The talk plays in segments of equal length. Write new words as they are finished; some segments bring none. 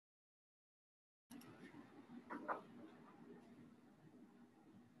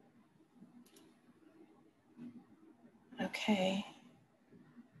Okay.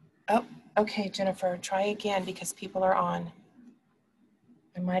 Oh, okay, Jennifer, try again because people are on.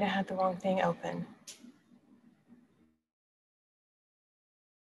 I might have had the wrong thing open.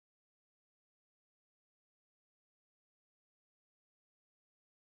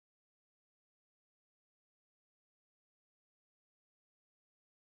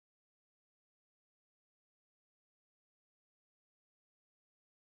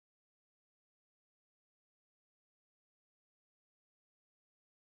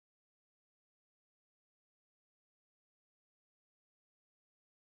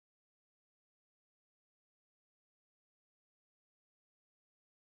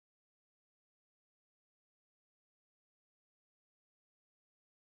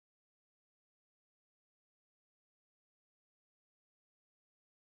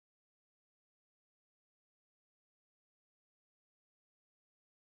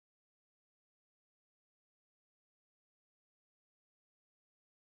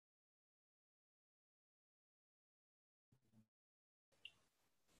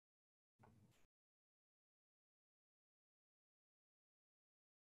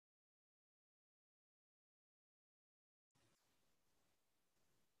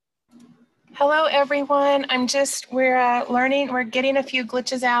 Hello, everyone. We're learning, we're getting a few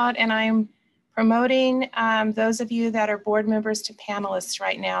glitches out, and I'm promoting those of you that are board members to panelists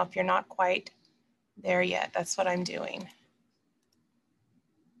right now. If you're not quite there yet, that's what I'm doing.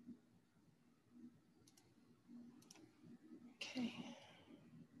 Okay.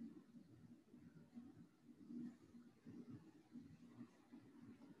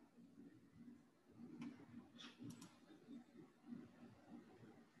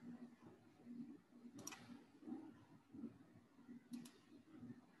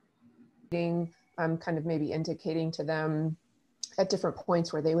 Kind of maybe indicating to them at different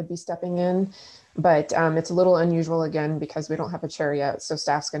points where they would be stepping in. But it's a little unusual again because we don't have a chair yet. So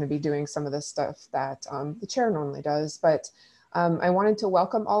staff's going to be doing some of the stuff that the chair normally does. But I wanted to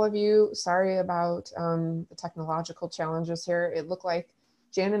welcome all of you. Sorry about the technological challenges here. It looked like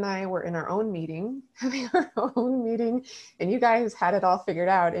Jan and I were in our own meeting, having our own meeting, and you guys had it all figured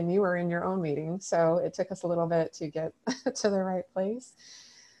out and you were in your own meeting. So it took us a little bit to get to the right place.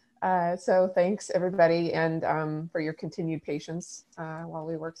 So thanks everybody, and for your continued patience while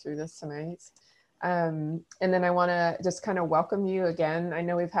we work through this tonight. And then I want to just kind of welcome you again. I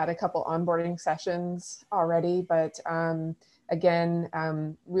know we've had a couple onboarding sessions already, but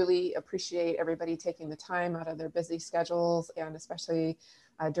again, really appreciate everybody taking the time out of their busy schedules, and especially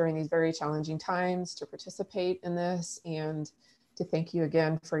during these very challenging times, to participate in this, and to thank you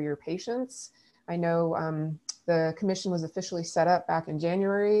again for your patience. I know the commission was officially set up back in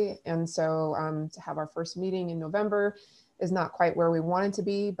January, and so to have our first meeting in November is not quite where we wanted to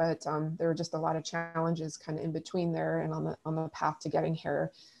be, but there were just a lot of challenges kind of in between there and on the path to getting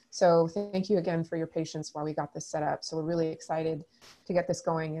here. So thank you again for your patience while we got this set up. So we're really excited to get this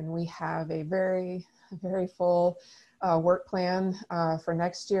going, and we have a very full work plan for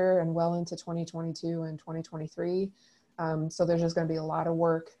next year and well into 2022 and 2023. So there's just going to be a lot of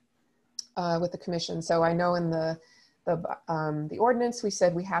work with the commission. So I know in the ordinance, we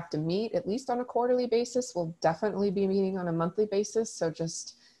said we have to meet at least on a quarterly basis. We'll definitely be meeting on a monthly basis. So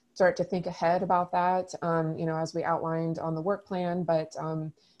just start to think ahead about that, you know, as we outlined on the work plan, but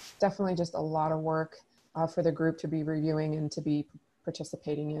definitely just a lot of work for the group to be reviewing and to be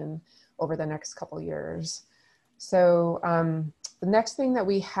participating in over the next couple of years. So the next thing that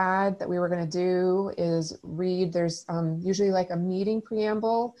we were going to do is read, there's usually like a meeting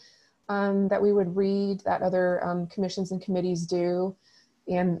preamble that we would read that other commissions and committees do.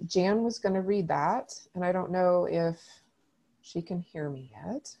 And Jan was going to read that. And I don't know if she can hear me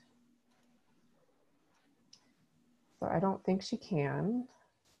yet. So I don't think she can.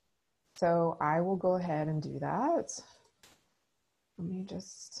 So I will go ahead and do that. Let me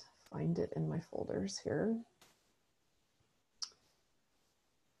just find it in my folders here.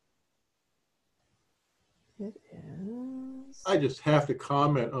 It is. I just have to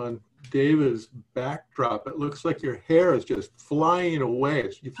comment on David's backdrop. It looks like your hair is just flying away.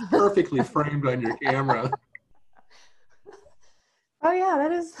 It's perfectly framed on your camera. Oh yeah,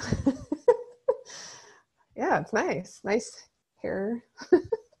 that is. Yeah, it's nice. Nice hair.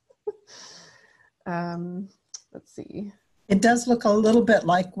 Let's see. It does look a little bit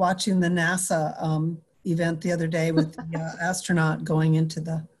like watching the NASA event the other day with the astronaut going into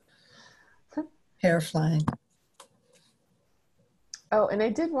the hair flying. Oh, and I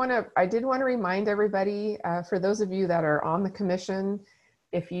did want to remind everybody, for those of you that are on the commission,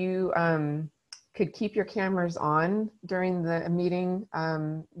 if you could keep your cameras on during the meeting,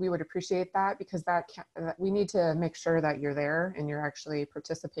 we would appreciate that, because we need to make sure that you're there and you're actually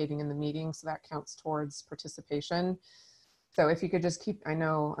participating in the meeting, so that counts towards participation. So if you could just keep, I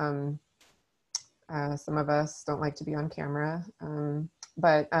know some of us don't like to be on camera,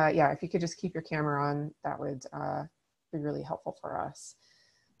 but yeah, if you could just keep your camera on, that would be really helpful for us.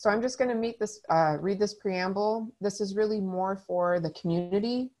 So I'm just going to read this preamble. This is really more for the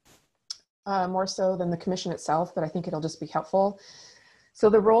community, more so than the commission itself, but I think it'll just be helpful. So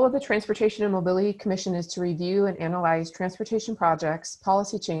the role of the Transportation and Mobility Commission is to review and analyze transportation projects,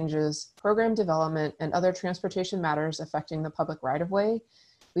 policy changes, program development, and other transportation matters affecting the public right-of-way.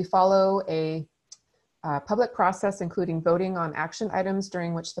 We follow a public process, including voting on action items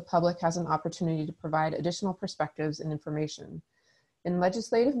during which the public has an opportunity to provide additional perspectives and information. In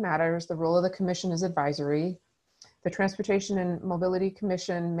legislative matters, the role of the commission is advisory. The Transportation and Mobility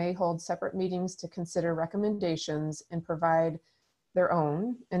Commission may hold separate meetings to consider recommendations and provide their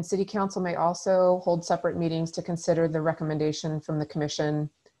own, and City Council may also hold separate meetings to consider the recommendation from the commission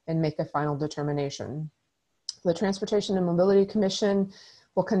and make a final determination. The Transportation and Mobility Commission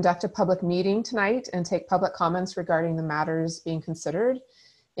will conduct a public meeting tonight and take public comments regarding the matters being considered.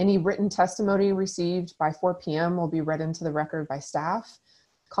 Any written testimony received by 4 p.m. will be read into the record by staff.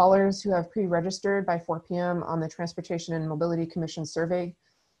 Callers who have pre-registered by 4 p.m. on the Transportation and Mobility Commission survey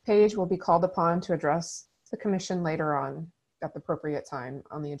page will be called upon to address the commission later on at the appropriate time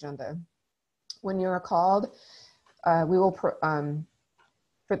on the agenda. When you are called,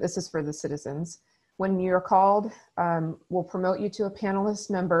 this is for the citizens. When you're called, we'll promote you to a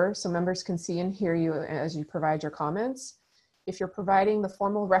panelist member so members can see and hear you as you provide your comments. If you're providing the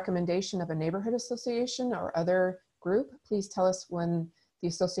formal recommendation of a neighborhood association or other group, please tell us when the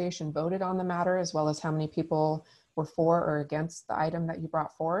association voted on the matter, as well as how many people were for or against the item that you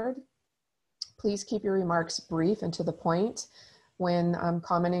brought forward. Please keep your remarks brief and to the point. When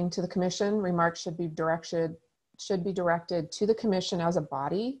commenting to the commission, remarks should be directed to the commission as a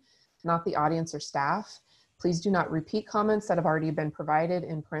body, not the audience or staff. Please do not repeat comments that have already been provided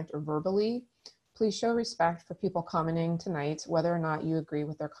in print or verbally. Please show respect for people commenting tonight, whether or not you agree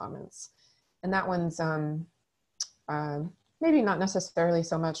with their comments. And that one's maybe not necessarily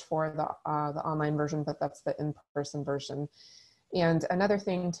so much for the online version, but that's the in-person version. And another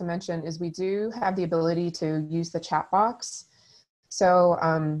thing to mention is we do have the ability to use the chat box. So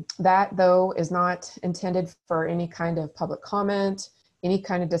that, though, is not intended for any kind of public comment, any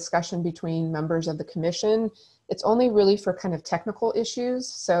kind of discussion between members of the commission. It's only really for kind of technical issues.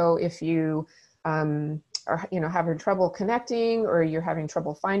 So if you are having trouble connecting, or you're having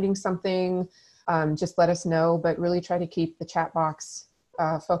trouble finding something, just let us know, but really try to keep the chat box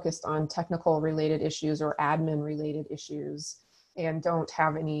focused on technical related issues or admin related issues, and don't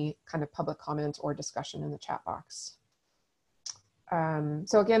have any kind of public comment or discussion in the chat box.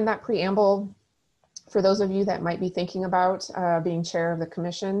 So again, that preamble, for those of you that might be thinking about being chair of the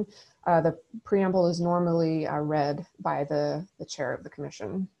commission, the preamble is normally read by the chair of the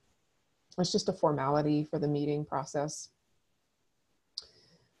commission. It's just a formality for the meeting process.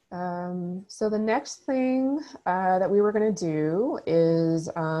 So the next thing that we were going to do is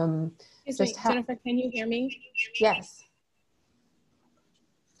Jennifer, can you hear me? Yes.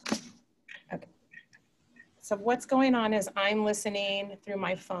 Okay. So what's going on is I'm listening through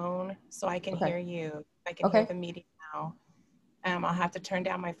my phone so I can hear you. I can hear the meeting now. I'll have to turn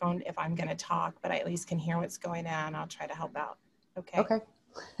down my phone if I'm going to talk, but I at least can hear what's going on. I'll try to help out. Okay. Okay.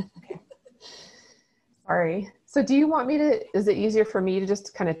 Sorry. So do you want me to, is it easier for me to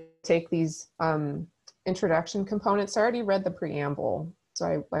just kind of take these introduction components? I already read the preamble,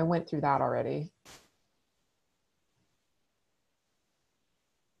 so I went through that already.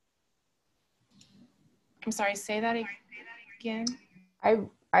 I'm sorry, say that again.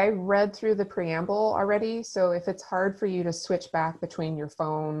 I read through the preamble already, so if it's hard for you to switch back between your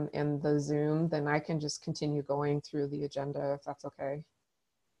phone and the Zoom, then I can just continue going through the agenda if that's okay.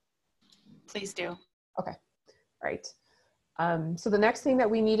 Please do. Okay, right. So the next thing that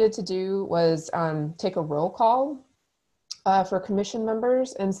we needed to do was take a roll call for commission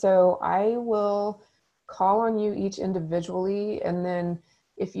members. And so I will call on you each individually, and then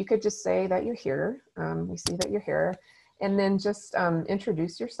if you could just say that you're here, we see that you're here, and then just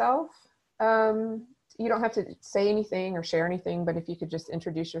introduce yourself. You don't have to say anything or share anything, but if you could just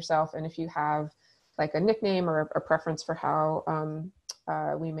introduce yourself, and if you have like a nickname or a preference for how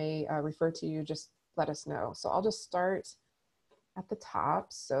we may refer to you, just let us know. So I'll just start at the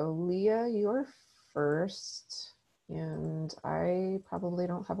top. So Leah, you're first, and I probably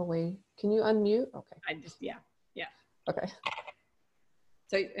don't have a way. Can you unmute? Okay. I just, yeah. Okay.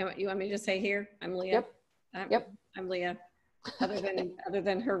 So you want me to say here? I'm Leah. Yep. I'm Leah. Other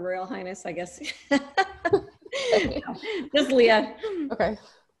than Her Royal Highness, I guess. Just Leah. Okay.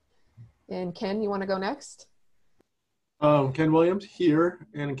 And Ken, you want to go next? Ken Williams here,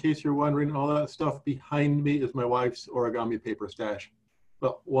 and in case you're wondering, all that stuff behind me is my wife's origami paper stash.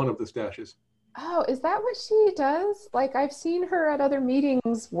 Well, one of the stashes. Oh, is that what she does? Like, I've seen her at other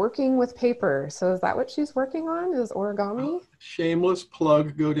meetings working with paper. So is that what she's working on, is origami? Shameless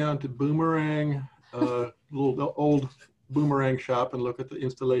plug, go down to Boomerang, little old Boomerang shop, and look at the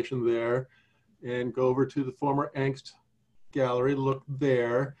installation there, and go over to the former Angst gallery, look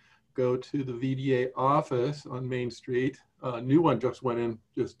there, go to the VDA office on Main Street. New one just went in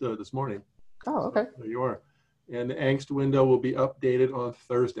just this morning. Oh, okay. So there you are. And the Angst window will be updated on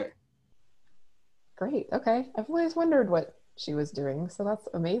Thursday. Great. Okay. I've always wondered what she was doing. So that's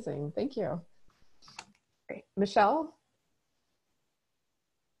amazing. Thank you. Great. Michelle?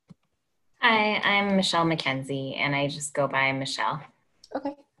 Hi, I'm Michelle McKenzie, and I just go by Michelle.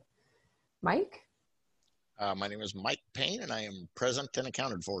 Okay. Mike? My name is Mike Payne, and I am present and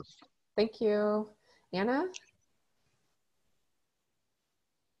accounted for. Thank you. Anna?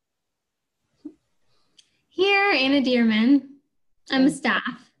 Here, Anna Dearman. I'm a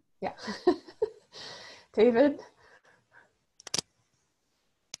staff. Yeah. David?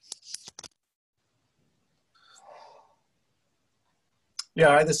 Yeah,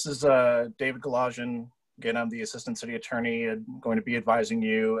 hi, this is David Galajian. Again, I'm the Assistant City Attorney and going to be advising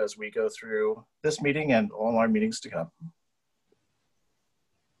you as we go through this meeting and all our meetings to come.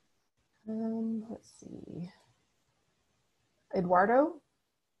 Let's see. Eduardo?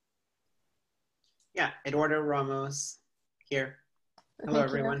 Yeah, Eduardo Ramos here. Hello,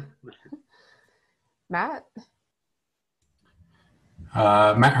 everyone. Matt?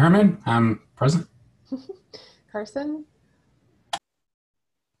 Matt Herman, I'm present. Carson?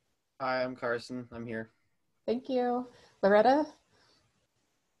 Hi, I'm Carson. I'm here. Thank you. Loretta?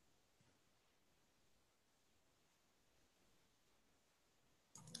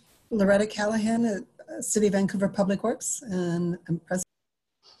 Loretta Callahan at City of Vancouver Public Works, and I'm present.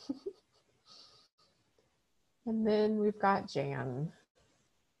 And then we've got Jan.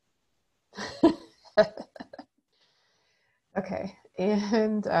 Okay,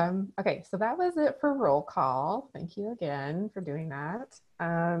 and okay, so that was it for roll call. Thank you again for doing that.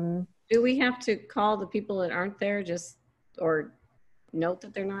 Do we have to call the people that aren't there or note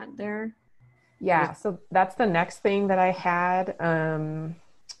that they're not there? Yeah, so that's the next thing that I had.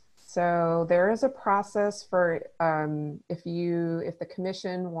 So there is a process for if the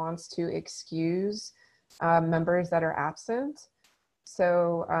commission wants to excuse members that are absent.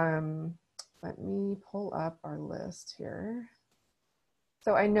 So let me pull up our list here.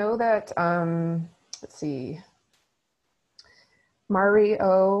 So I know that, let's see,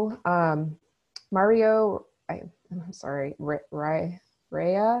 Mario, I'm sorry,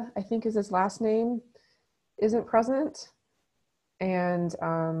 Rhea, I think is his last name, isn't present. And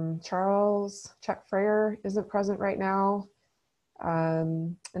Charles Chuck Freyer isn't present right now.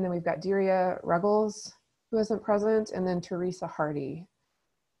 And then we've got Deria Ruggles, who isn't present, and then Teresa Hardy.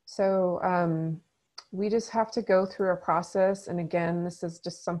 So we just have to go through a process. And again, this is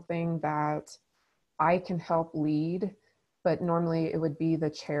just something that I can help lead, but normally it would be the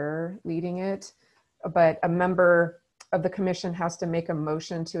chair leading it. But a member of the commission has to make a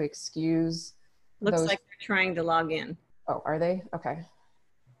motion to excuse. Looks like they're trying to log in. Oh, are they? Okay.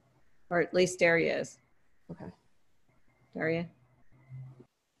 Or at least Daria is. Okay. Daria?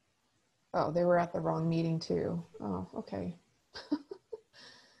 Oh, they were at the wrong meeting too. Oh, okay.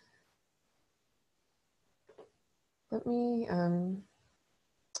 Let me, I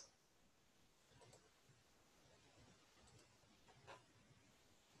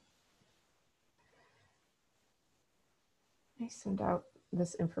send out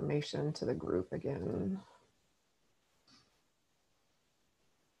this information to the group again.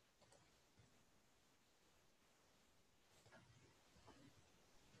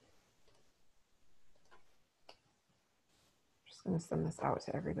 Just going to send this out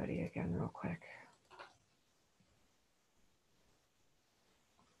to everybody again real quick.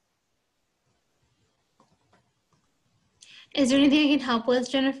 Is there anything I can help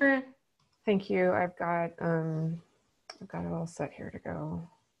with, Jennifer? Thank you. I've got it all set here to go.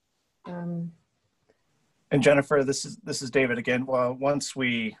 And Jennifer, this is David again. Well, once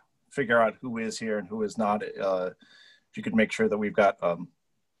we figure out who is here and who is not, if you could make sure that we've got a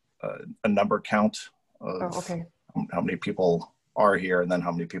number count of okay. How many people are here and then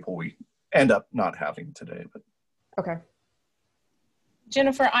how many people we end up not having today. But okay.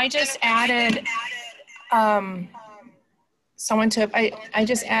 Jennifer, I just added someone to, I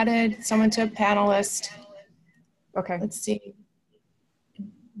just added someone to a panelist. Okay. Let's see.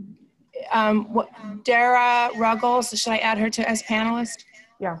 Dara Ruggles, should I add her to as panelist?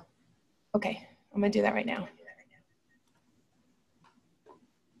 Yeah. Okay, I'm gonna do that right now.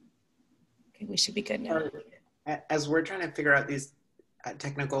 Okay, we should be good now. As we're trying to figure out these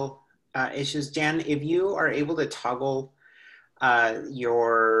technical issues, Jan, if you are able to toggle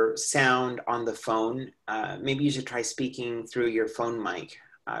your sound on the phone, maybe you should try speaking through your phone mic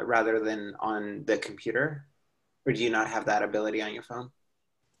rather than on the computer. Or do you not have that ability on your phone?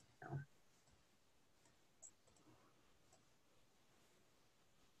 No.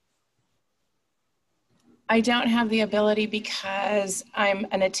 I don't have the ability because I'm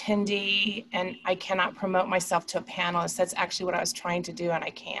an attendee and I cannot promote myself to a panelist. That's actually what I was trying to do and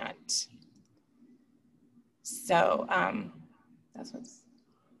I can't. So that's what's.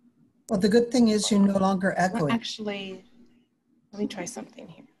 Well, the good thing is you're no longer echoing. Well, actually, let me try something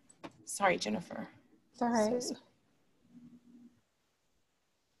here. Sorry, Jennifer. It's all right. So,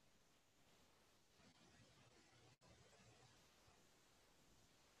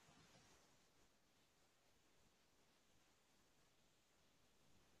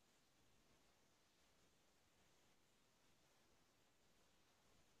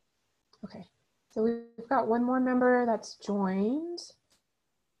 Okay, so we've got one more member that's joined.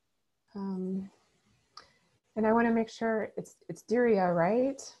 And I want to make sure it's Diria,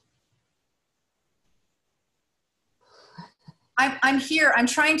 right? I'm here. I'm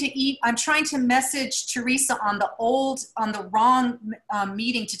trying to message Teresa on the wrong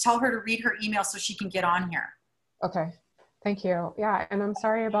meeting to tell her to read her email so she can get on here. Okay, thank you. Yeah, and I'm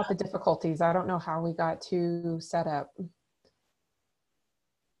sorry about the difficulties. I don't know how we got to set up.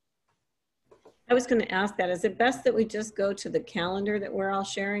 I was going to ask that. Is it best that we just go to the calendar that we're all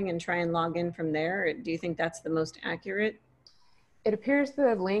sharing and try and log in from there? Or do you think that's the most accurate? It appears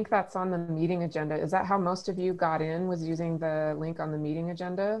the link that's on the meeting agenda. Is that how most of you got in, was using the link on the meeting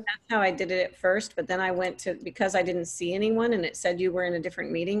agenda? That's how I did it at first, but then I went to, because I didn't see anyone and it said you were in a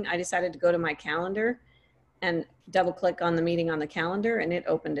different meeting, I decided to go to my calendar and double click on the meeting on the calendar and it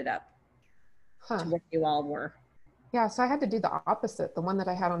opened it up to where you all were. Yeah, so I had to do the opposite. The one that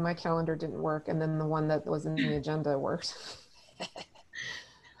I had on my calendar didn't work, and then the one that was in the agenda worked.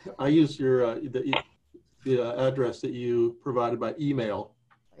 I used your the address that you provided by email.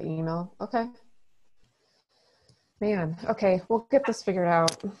 Email, okay. Man, okay, we'll get this figured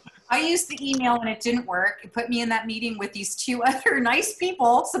out. I used the email and it didn't work. It put me in that meeting with these two other nice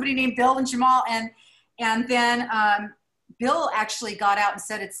people, somebody named Bill and Jamal, and then Bill actually got out and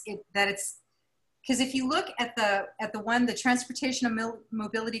said that it's because if you look at the one, the Transportation and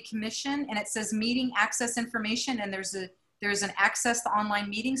Mobility Commission, and it says meeting access information, and there's an access to online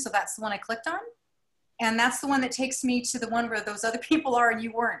meeting, so that's the one I clicked on, and that's the one that takes me to the one where those other people are and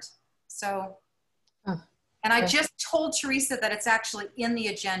you weren't. So, and I just told Teresa that it's actually in the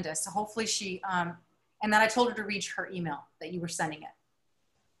agenda, so hopefully she, and then I told her to read her email that you were sending it.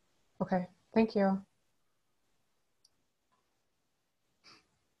 Okay, thank you.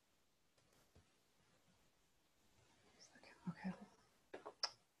 Okay.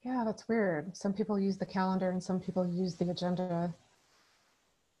 Yeah, that's weird. Some people use the calendar and some people use the agenda.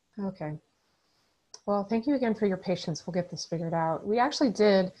 Okay. Well, thank you again for your patience. We'll get this figured out. We actually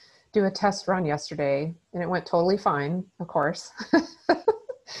did do a test run yesterday and it went totally fine, of course.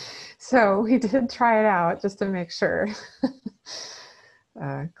 So we did try it out just to make sure.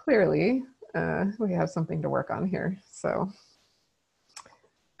 Clearly, we have something to work on here. So,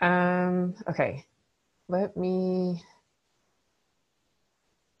 okay,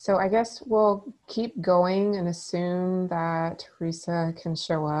 so I guess we'll keep going and assume that Teresa can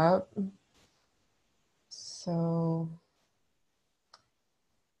show up. So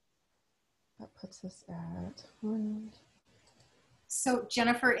that puts us at 1. So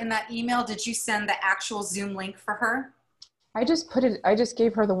Jennifer, in that email, did you send the actual Zoom link for her? I just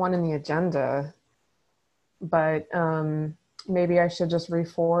gave her the one in the agenda, but maybe I should just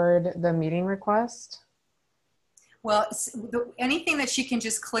re-forward the meeting request. Well, anything that she can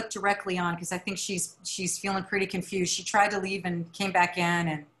just click directly on, because I think she's feeling pretty confused. She tried to leave and came back in,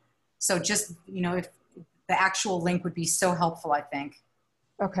 and so just, you know, if the actual link would be so helpful, I think.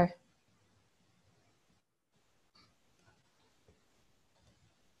 Okay.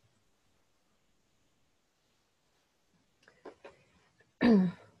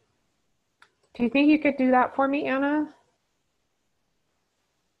 Do you think you could do that for me, Anna?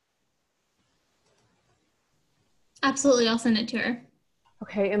 Absolutely, I'll send it to her.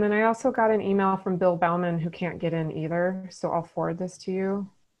 Okay, and then I also got an email from Bill Bauman who can't get in either, so I'll forward this to you.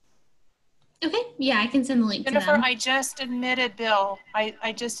 Okay, yeah, I can send the link Jennifer, to them. I just admitted Bill.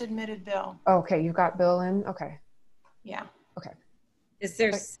 I just admitted Bill. Okay, you got Bill in? Okay. Yeah. Okay. Is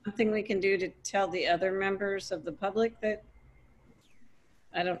there something we can do to tell the other members of the public that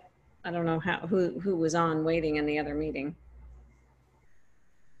I don't know who was on waiting in the other meeting?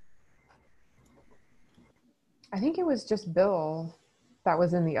 I think it was just Bill that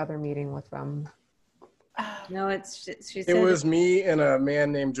was in the other meeting with them. No, she said it was me and a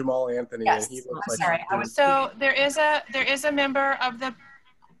man named Jamal Anthony. Yes, and he looks I'm like sorry. I was So there is a member of the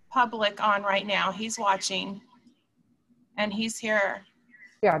public on right now. He's watching, and he's here.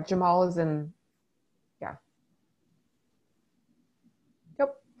 Yeah, Jamal is in. Yeah.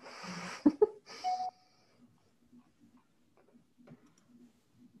 Yep.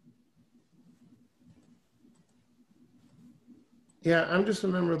 Yeah, I'm just a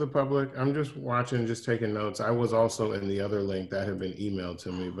member of the public. I'm just watching, just taking notes. I was also in the other link that had been emailed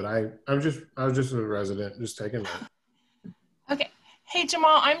to me, but I was just a resident, just taking notes. Okay. Hey,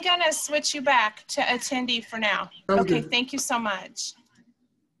 Jamal, I'm going to switch you back to attendee for now. Okay, thank you so much.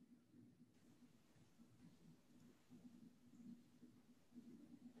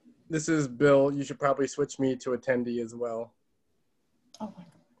 This is Bill. You should probably switch me to attendee as well. Oh.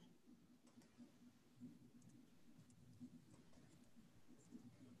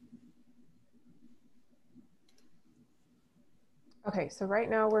 Okay, so right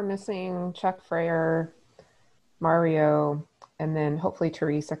now we're missing Chuck Frayer, Mario, and then hopefully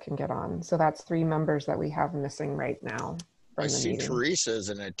Teresa can get on. So that's 3 members that we have missing right now. I see Teresa as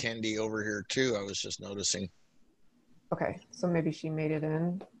an attendee over here too. I was just noticing. Okay, so maybe she made it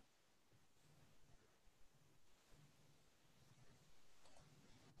in.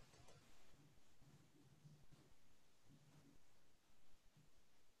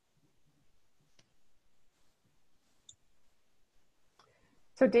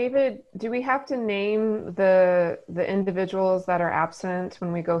 So David, do we have to name the individuals that are absent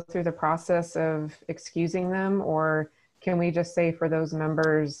when we go through the process of excusing them, or can we just say for those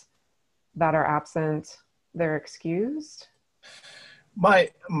members that are absent, they're excused? My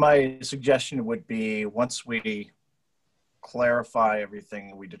suggestion would be, once we clarify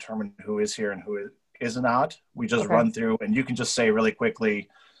everything, we determine who is here and who is not, we just run through, and you can just say really quickly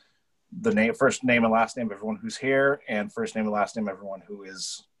the name, first name and last name of everyone who's here, and first name and last name of everyone who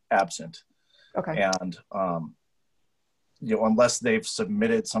is absent. Okay. And you know, unless they've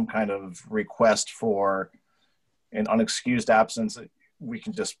submitted some kind of request for an unexcused absence, we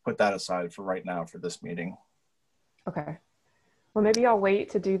can just put that aside for right now for this meeting. Okay. Well, maybe I'll wait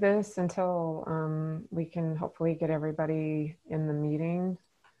to do this until we can hopefully get everybody in the meeting.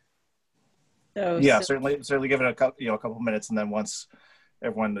 So, yeah, certainly give it a couple minutes, and then once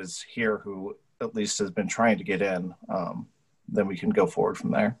everyone is here who at least has been trying to get in, then we can go forward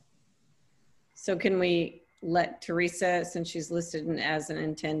from there. So can we let Teresa, since she's listed as an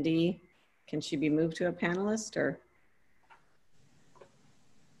attendee, can she be moved to a panelist, or?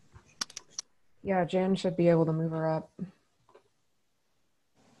 Yeah, Jan should be able to move her up.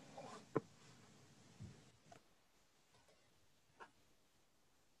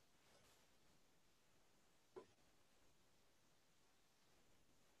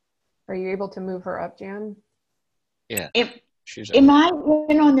 Are you able to move her up, Jan? Yeah. Am I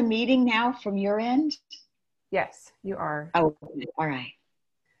in on the meeting now from your end? Yes, you are. Oh, all right.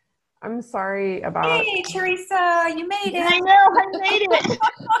 I'm sorry about... Hey, Teresa, you made it. I know, I made it.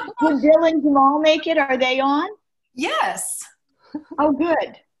 Did Bill and Jamal make it? Are they on? Yes. Oh,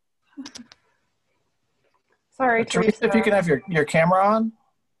 good. Sorry, Teresa, if you can have your camera on.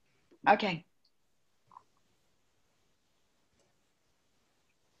 Okay.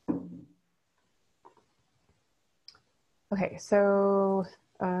 Okay, so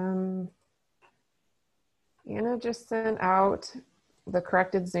Anna just sent out the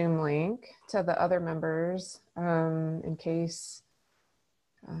corrected Zoom link to the other members in case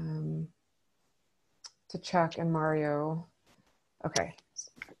to Chuck and Mario. Okay.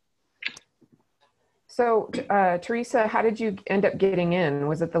 So Teresa, how did you end up getting in?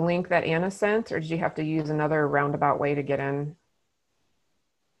 Was it the link that Anna sent, or did you have to use another roundabout way to get in?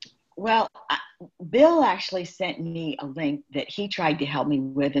 Well, Bill actually sent me a link that he tried to help me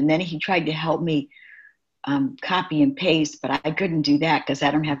with, and then he tried to help me copy and paste, but I couldn't do that because I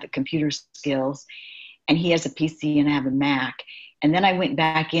don't have the computer skills, and he has a PC and I have a Mac. And then I went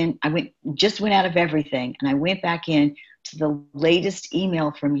back in, just went out of everything, and I went back in to the latest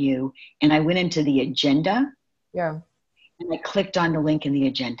email from you, and I went into the agenda. Yeah. And I clicked on the link in the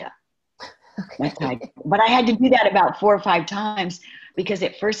agenda. Okay. But I had to do that about 4 or 5 times because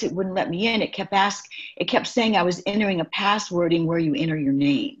at first it wouldn't let me in. It kept saying I was entering a passwording where you enter your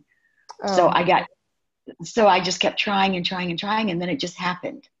name. So Oh, I just kept trying and trying and trying, and then it just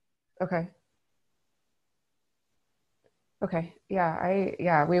happened. okay. Okay.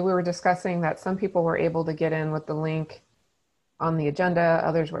 Yeah, we were discussing that some people were able to get in with the link on the agenda.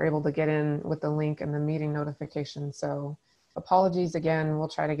 Others were able to get in with the link and the meeting notification. So apologies again. We'll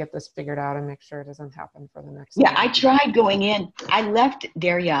try to get this figured out and make sure it doesn't happen for the next Yeah, time. I tried going in. I left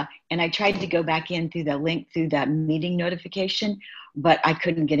Daria and I tried to go back in through the link through that meeting notification, but I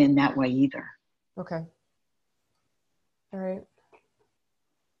couldn't get in that way either. Okay. All right.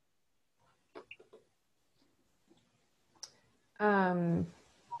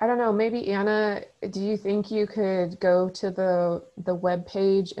 I don't know, maybe Anna, do you think you could go to the web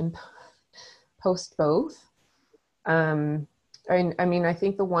page and post both? I mean, I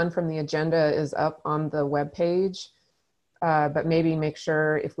think the one from the agenda is up on the web page, but maybe make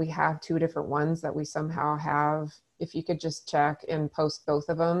sure if we have two different ones that we somehow have, if you could just check and post both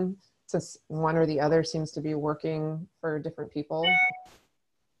of them, since one or the other seems to be working for different people.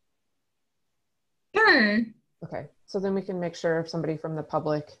 Sure. Okay, so then we can make sure if somebody from the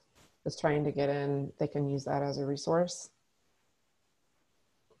public is trying to get in, they can use that as a resource.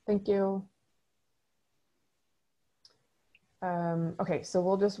 Thank you. Okay, so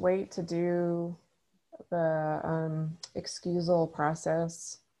we'll just wait to do the excusal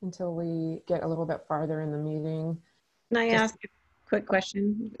process until we get a little bit farther in the meeting. Can I ask a quick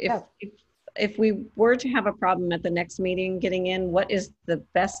question? If we were to have a problem at the next meeting getting in, what is the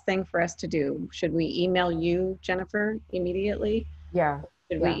best thing for us to do? Should we email you, Jennifer, immediately? Yeah.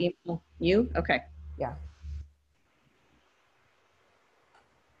 Should we email you? Okay. Yeah.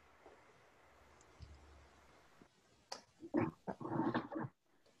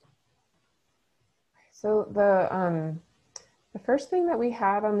 So the first thing that we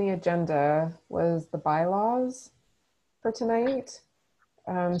had on the agenda was the bylaws for tonight.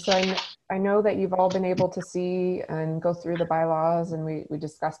 So I know that you've all been able to see and go through the bylaws, and we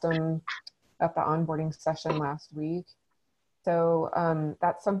discussed them at the onboarding session last week. So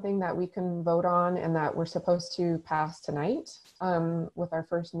that's something that we can vote on and that we're supposed to pass tonight with our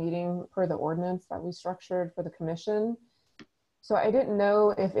first meeting per the ordinance that we structured for the commission. So I didn't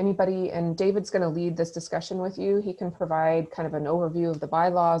know if anybody, and David's going to lead this discussion with you. He can provide kind of an overview of the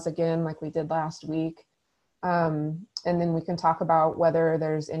bylaws again, like we did last week. And then we can talk about whether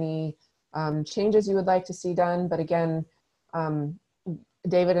there's any changes you would like to see done. But again,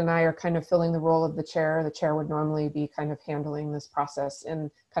 David and I are kind of filling the role of the chair. The chair would normally be kind of handling this process and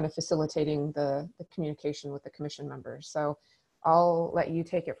kind of facilitating the communication with the commission members. So I'll let you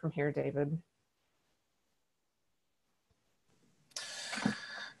take it from here, David.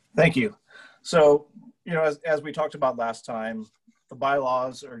 Thank you. So, you know, as we talked about last time, the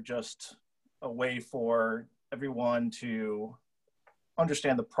bylaws are just a way for everyone to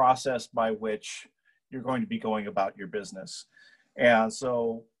understand the process by which you're going to be going about your business. And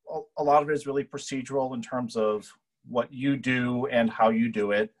so a lot of it is really procedural in terms of what you do and how you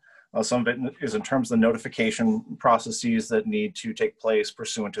do it. Some of it is in terms of the notification processes that need to take place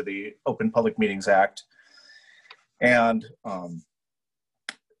pursuant to the Open Public Meetings Act. And,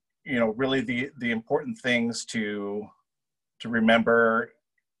 you know, really the important things to remember,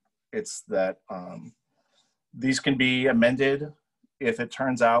 it's that these can be amended if it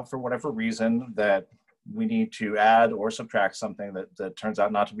turns out for whatever reason that we need to add or subtract something that turns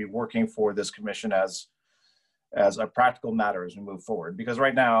out not to be working for this commission as a practical matter as we move forward. Because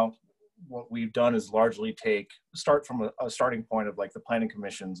right now, what we've done is largely start from a starting point of like the Planning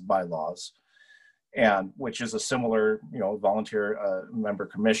Commission's bylaws, and which is a similar, you know, volunteer member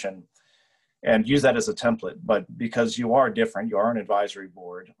commission, and use that as a template. But because you are different, you are an advisory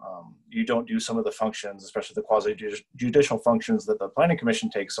board, you don't do some of the functions, especially the quasi-judicial functions that the Planning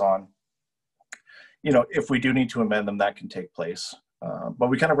Commission takes on. You know, if we do need to amend them, that can take place. But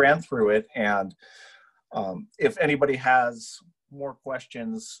we kind of ran through it, and if anybody has more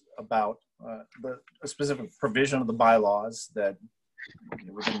questions about a specific provision of the bylaws that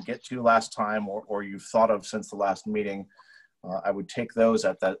we didn't get to last time, or you've thought of since the last meeting, I would take those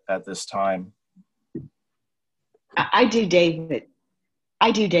at this time. I do, David.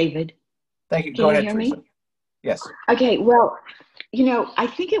 Thank you. Can Go ahead, you hear Teresa. me? Yes. Okay, well, you know, I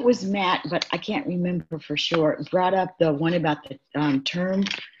think it was Matt, but I can't remember for sure, brought up the one about the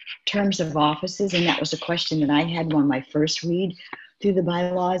terms of offices, and that was a question that I had on my first read through the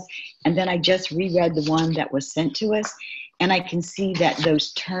bylaws, and then I just reread the one that was sent to us, and I can see that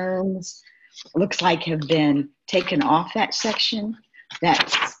those terms looks like have been taken off that section.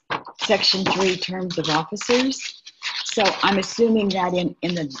 That's section 3, terms of officers. So I'm assuming that in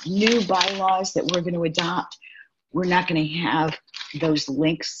the new bylaws that we're going to adopt, we're not going to have those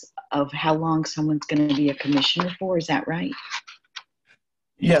links of how long someone's going to be a commissioner for. Is that right?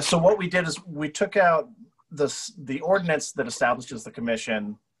 Yeah, so what we did is we took out the ordinance that establishes the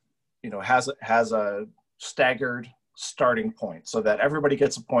commission, has a staggered starting point so that everybody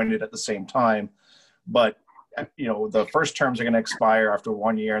gets appointed at the same time. But, the first terms are going to expire after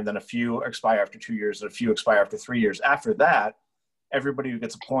 1 year, and then a few expire after 2 years, and a few expire after 3 years. After that, everybody who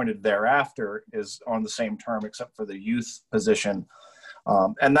gets appointed thereafter is on the same term except for the youth position.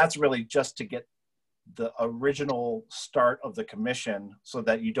 And that's really just to get the original start of the commission so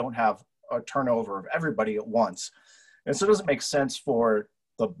that you don't have a turnover of everybody at once. And so it doesn't make sense for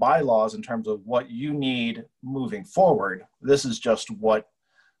the bylaws in terms of what you need moving forward. This is just what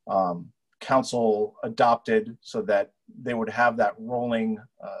council adopted so that they would have that rolling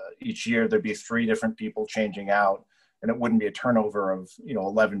each year. There'd be 3 different people changing out, and it wouldn't be a turnover of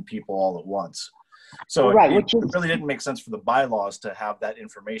 11 people all at once. So right, it really didn't make sense for the bylaws to have that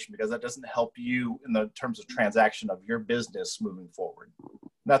information because that doesn't help you in the terms of transaction of your business moving forward.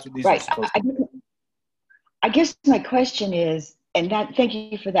 That's what these are supposed to do. I guess my question is, and that, thank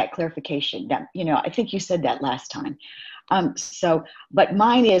you for that clarification. That, I think you said that last time. But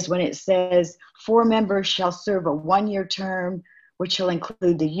mine is when it says 4 members shall serve a 1-year term, which shall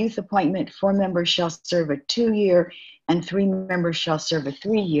include the youth appointment. 4 members shall serve a 2-year, and 3 members shall serve a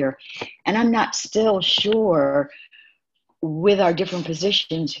 3-year. And I'm not still sure with our different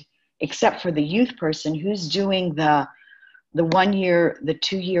positions, except for the youth person, who's doing the 1 year, the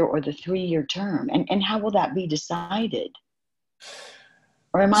 2-year, or the 3-year term, and how will that be decided?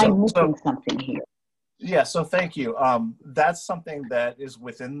 Or am I missing something here? Yeah, so thank you. That's something that is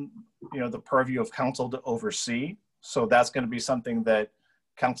within the purview of council to oversee. So that's going to be something that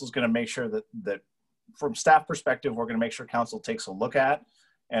council's going to make sure that from staff perspective, we're going to make sure council takes a look at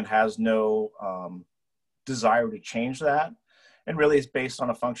and has no desire to change that. And really it's based on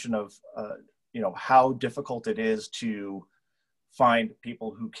a function of how difficult it is to find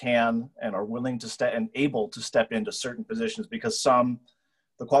people who can and are willing to step and able to step into certain positions, because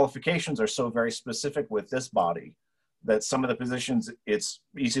the qualifications are so very specific with this body that some of the positions, it's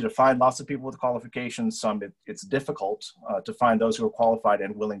easy to find lots of people with qualifications. Some it's difficult to find those who are qualified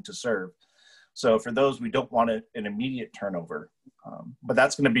and willing to serve. So for those, we don't want an immediate turnover. But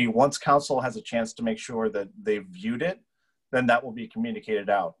that's going to be once council has a chance to make sure that they've viewed it, then that will be communicated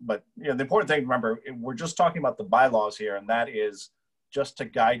out. But the important thing to remember, we're just talking about the bylaws here, and that is just to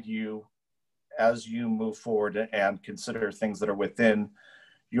guide you as you move forward and consider things that are within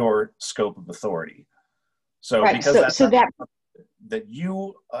your scope of authority. So right, because that's that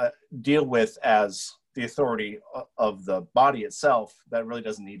you deal with as the authority of the body itself, that really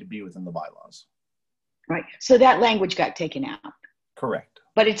doesn't need to be within the bylaws. Right. So that language got taken out. Correct.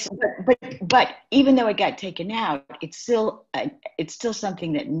 But but even though it got taken out, it's still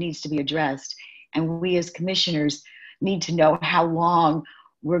something that needs to be addressed, and we as commissioners need to know how long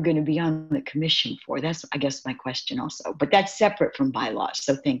we're going to be on the commission for. That's, I guess, my question also. But that's separate from bylaws.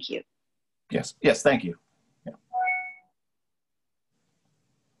 So thank you. Yes, thank you. Yeah.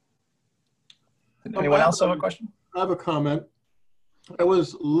 Anyone else have a question? I have a comment. I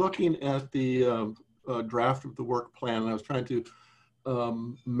was looking at the draft of the work plan, and I was trying to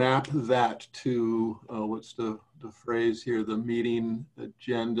map that to what's the phrase here, the meeting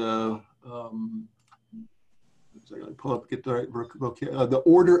agenda. Pull up, get the right the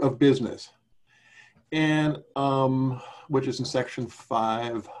order of business, and which is in section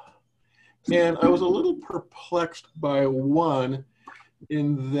 5. And I was a little perplexed by one,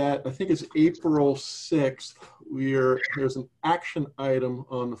 in that I think it's April 6th. There's an action item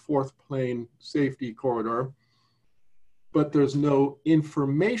on the 4th plane safety corridor, but there's no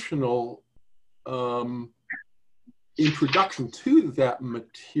informational introduction to that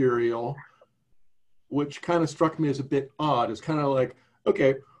material, which kind of struck me as a bit odd. It's kind of like,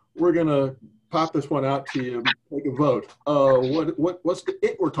 okay, we're gonna pop this one out to you, take a vote. What's the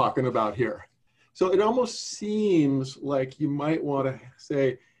it we're talking about here? So it almost seems like you might want to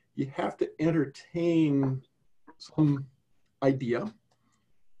say you have to entertain some idea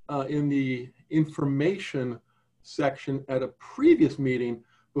in the information section at a previous meeting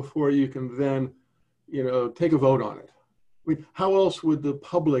before you can then, take a vote on it. I mean, how else would the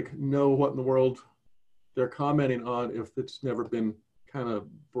public know what in the world they're commenting on if it's never been kind of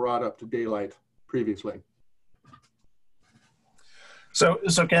brought up to daylight previously? So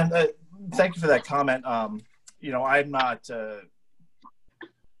Ken, thank you for that comment. I'm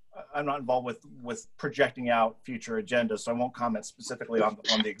not involved with projecting out future agendas, so I won't comment specifically on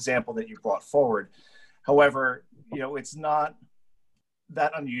the example that you brought forward. However, it's not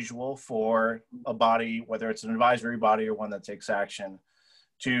that unusual for a body, whether it's an advisory body or one that takes action,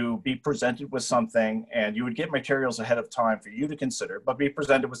 to be presented with something, and you would get materials ahead of time for you to consider, but be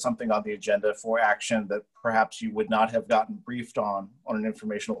presented with something on the agenda for action that perhaps you would not have gotten briefed on an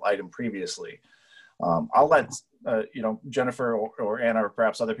informational item previously. I'll let Jennifer or Anna or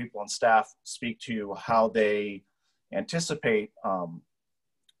perhaps other people on staff speak to how they anticipate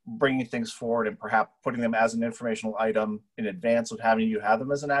bringing things forward and perhaps putting them as an informational item in advance of having you have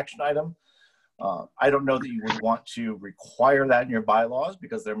them as an action item. I don't know that you would want to require that in your bylaws,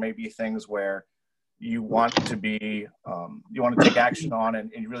 because there may be things where you want to be, you want to take action on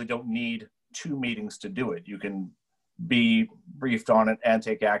and you really don't need 2 meetings to do it. You can be briefed on it and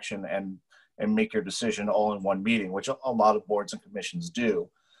take action and make your decision all in one meeting, which a lot of boards and commissions do.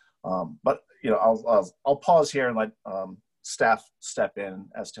 But I'll pause here and let staff step in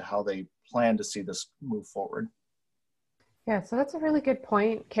as to how they plan to see this move forward. Yeah, so that's a really good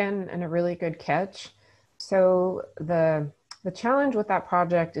point, Ken, and a really good catch. So the challenge with that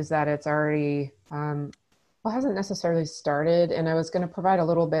project is that it's already, hasn't necessarily started, and I was going to provide a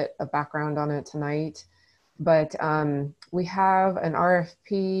little bit of background on it tonight, but we have an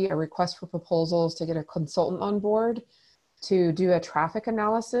RFP, a request for proposals, to get a consultant on board to do a traffic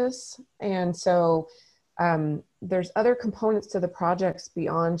analysis. And so there's other components to the projects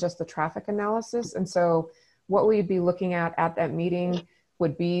beyond just the traffic analysis. And so what we'd be looking at that meeting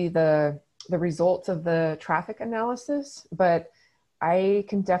would be the results of the traffic analysis, but I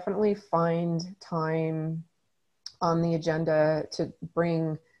can definitely find time on the agenda to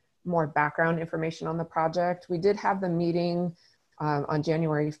bring more background information on the project. We did have the meeting on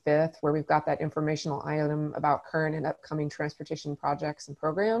January 5th, where we've got that informational item about current and upcoming transportation projects and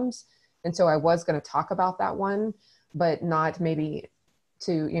programs. And so I was going to talk about that one, but not maybe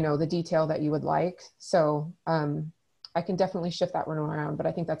to, the detail that you would like. So I can definitely shift that one around, but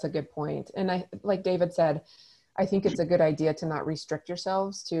I think that's a good point. And like David said, I think it's a good idea to not restrict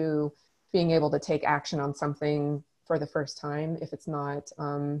yourselves to being able to take action on something for the first time if it's not,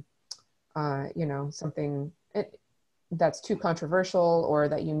 something that's too controversial or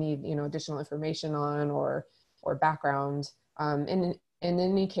that you need, additional information on or background. In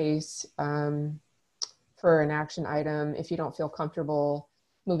any case, for an action item, if you don't feel comfortable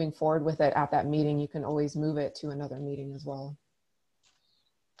moving forward with it at that meeting, you can always move it to another meeting as well.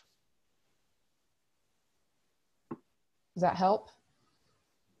 Does that help?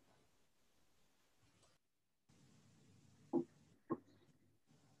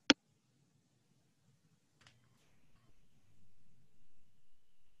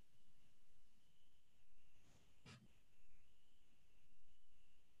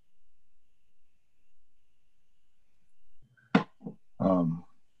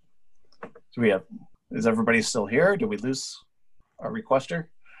 Is everybody still here? Did we lose our requester?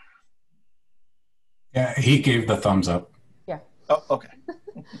 Yeah, he gave the thumbs up. Yeah. Oh, okay.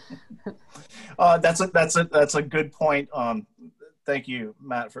 That's a good point. Thank you,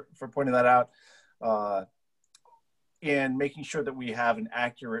 Matt, for pointing that out. In making sure that we have an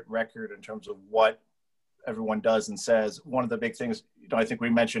accurate record in terms of what everyone does and says. One of the big things, I think we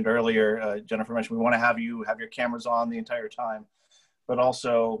mentioned earlier, Jennifer mentioned, we want to have you have your cameras on the entire time, but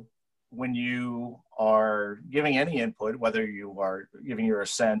also when you are giving any input, whether you are giving your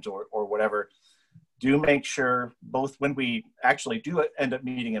assent or whatever, do make sure both when we actually do end up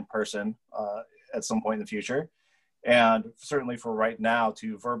meeting in person at some point in the future, and certainly for right now,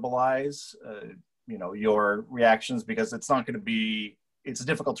 to verbalize your reactions, because it's not going to be, it's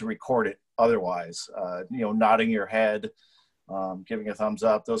difficult to record it otherwise. Nodding your head, giving a thumbs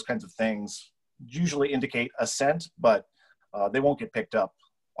up, those kinds of things usually indicate assent, but they won't get picked up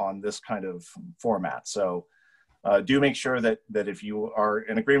on this kind of format. So do make sure that if you are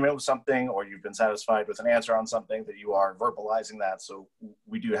in agreement with something or you've been satisfied with an answer on something, that you are verbalizing that, so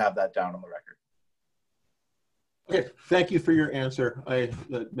we do have that down on the record. Okay, thank you for your answer.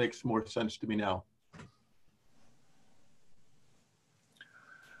 That makes more sense to me now.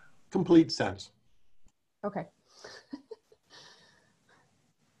 Complete sense. Okay.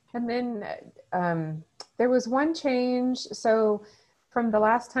 And then there was one change. So from the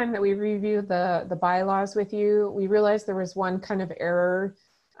last time that we reviewed the bylaws with you, we realized there was one kind of error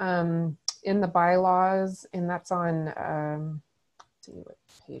in the bylaws, and that's on, let's see, what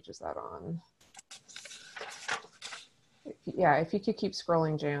page is that on? Yeah, if you could keep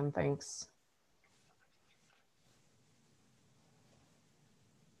scrolling, Jan, thanks.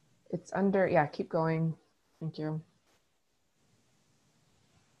 It's under, yeah, keep going. Thank you.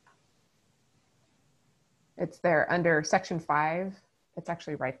 It's there under section 5. It's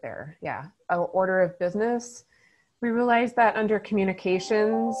actually right there. Yeah. Order of business. We realized that under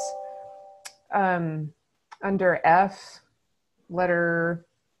communications, under F, letter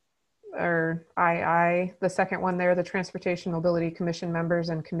or II, the second one there, the Transportation Mobility Commission members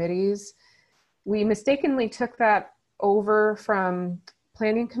and committees. We mistakenly took that over from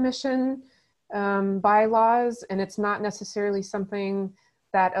Planning Commission bylaws, and it's not necessarily something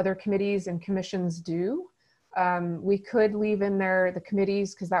that other committees and commissions do. We could leave in there the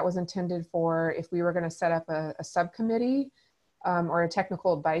committees because that was intended for if we were going to set up a subcommittee or a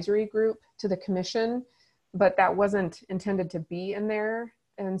technical advisory group to the commission, but that wasn't intended to be in there.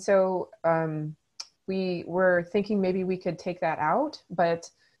 And so we were thinking maybe we could take that out, but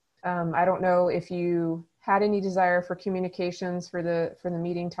I don't know if you had any desire for communications for the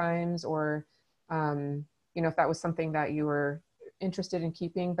meeting times, or you know, if that was something that you were interested in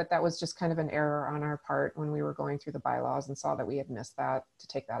keeping, but that was just kind of an error on our part when we were going through the bylaws and saw that we had missed that to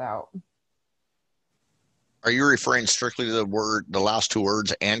take that out. Are you referring strictly to the last two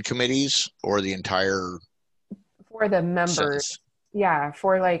words "and committees," or the entire? For the members, sentence? Yeah,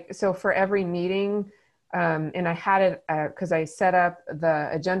 for like, so for every meeting, and I had it because I set up the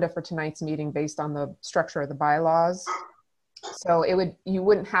agenda for tonight's meeting based on the structure of the bylaws. So you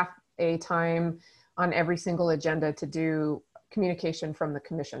wouldn't have a time on every single agenda to do communication from the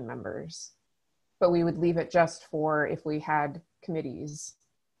commission members, but we would leave it just for if we had committees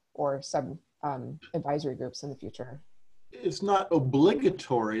or sub advisory groups in the future. It's not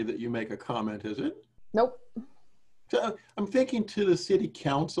obligatory that you make a comment, is it? Nope. So I'm thinking to the city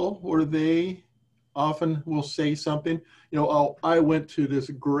council, where they often will say something, you know, oh, I went to this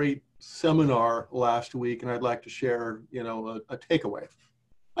great seminar last week and I'd like to share, you know, a takeaway.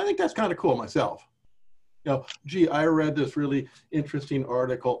 I think that's kind of cool myself. You know, gee, I read this really interesting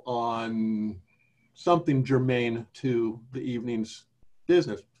article on something germane to the evening's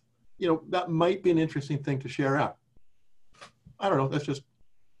business. You know, that might be an interesting thing to share out. I don't know, that's just.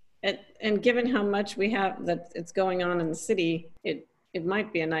 And given how much we have that it's going on in the city, it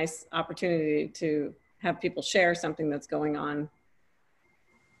might be a nice opportunity to have people share something that's going on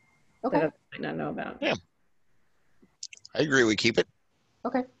that others might not know about. Yeah, I agree. We keep it.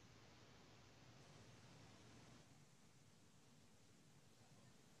 Okay.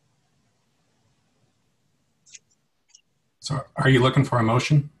 So are you looking for a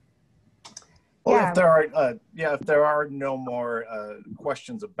motion? Well, Yeah. if there are no more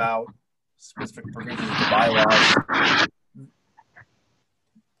questions about specific provisions of the bylaws,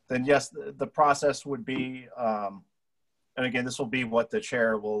 then yes, the process would be, and again, this will be what the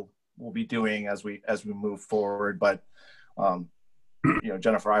chair will be doing as we move forward. But you know,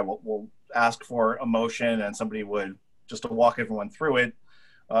 Jennifer, I will ask for a motion, and somebody would, just to walk everyone through it.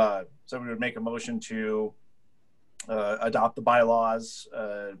 Somebody would make a motion to adopt the bylaws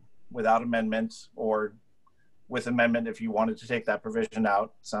without amendment, or with amendment if you wanted to take that provision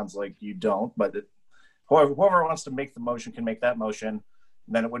out. Sounds like you don't, but whoever wants to make the motion can make that motion.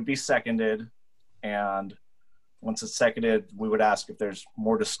 Then it would be seconded, and once it's seconded, we would ask if there's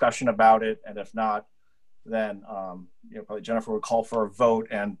more discussion about it, and if not, then you know, probably Jennifer would call for a vote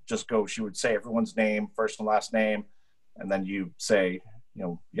and just go. She would say everyone's name, first and last name, and then you say, you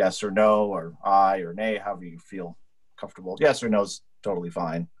know, yes or no, or aye or nay, however you feel comfortable. Yes or no is totally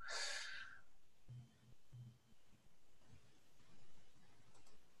fine.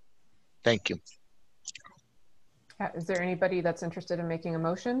 Thank you. Is there anybody that's interested in making a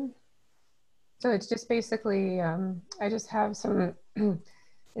motion? So it's just basically, I just have some, you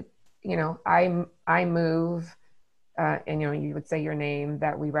know, I move, and you know, you would say your name,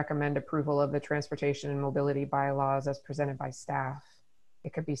 that we recommend approval of the transportation and mobility bylaws as presented by staff.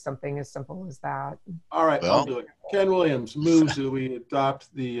 It could be something as simple as that. All right, well, I'll do it. Ken Williams moves that we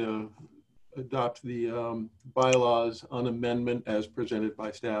adopt the bylaws on amendment as presented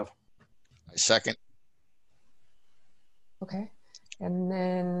by staff. I second. Okay, and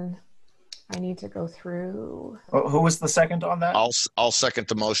then I need to go through. Oh, who was the second on that? I'll second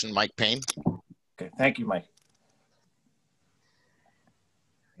the motion, Mike Payne. Okay, thank you, Mike.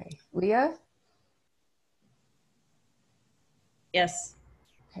 Okay, Leah? Yes.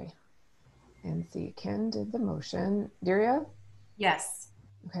 Okay, and see, Ken did the motion. Daria? Yes.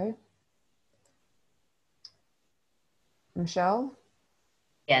 Okay. Michelle?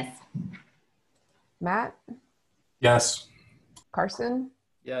 Yes. Matt? Yes. Carson?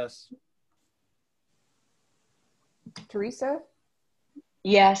 Yes. Teresa?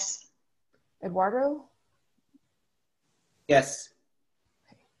 Yes. Eduardo? Yes.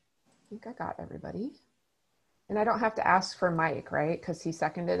 Okay. I think I got everybody. And I don't have to ask for Mike, right? Because he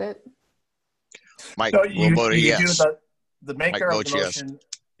seconded it. Mike, No, we'll vote yes. Do the maker Mike of the votes motion. Yes.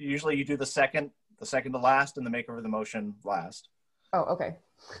 Usually you do the second to last, and the maker of the motion last. Oh, okay.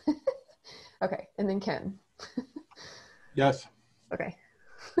 Okay, and then Ken. Yes. Okay.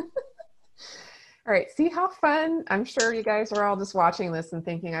 All right, see how fun? I'm sure you guys are all just watching this and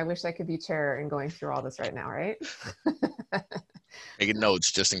thinking, I wish I could be chair and going through all this right now, right? Making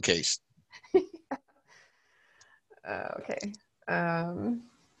notes just in case. Okay.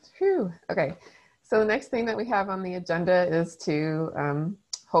 Okay. So the next thing that we have on the agenda is to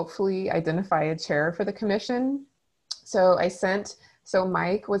hopefully identify a chair for the commission. So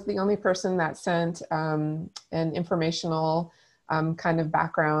Mike was the only person that sent an informational kind of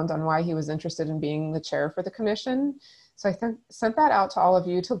background on why he was interested in being the chair for the commission. So I sent that out to all of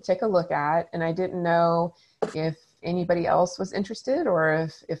you to take a look at, and I didn't know if anybody else was interested or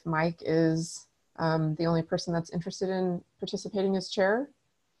if Mike is the only person that's interested in participating as chair.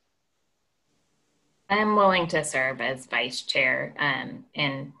 I'm willing to serve as vice chair, and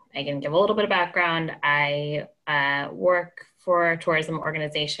I can give a little bit of background. I work for a tourism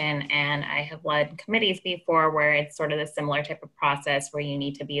organization, and I have led committees before where it's sort of a similar type of process where you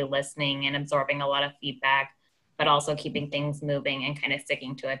need to be listening and absorbing a lot of feedback, but also keeping things moving and kind of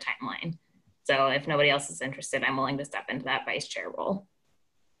sticking to a timeline. So if nobody else is interested, I'm willing to step into that vice chair role.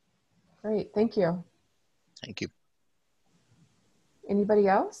 Great, thank you. Thank you. Anybody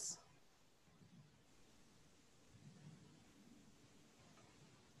else?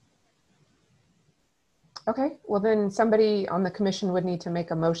 Okay, well then somebody on the commission would need to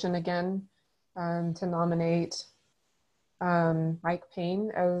make a motion again to nominate Mike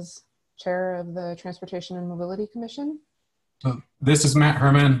Payne as chair of the Transportation and Mobility Commission. So this is Matt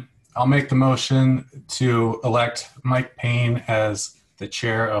Herman. I'll make the motion to elect Mike Payne as the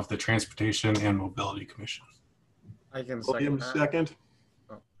chair of the Transportation and Mobility Commission. I can Williams second.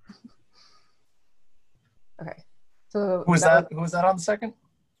 Oh. Okay, so Who was that? Who was that on the second?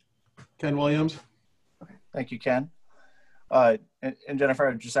 Ken Williams. Thank you, Ken. And Jennifer,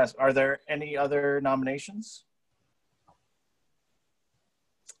 I just asked, are there any other nominations?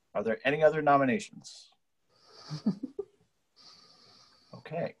 Are there any other nominations?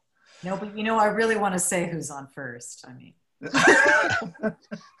 Okay. No, but you know, I really want to say who's on first. I mean.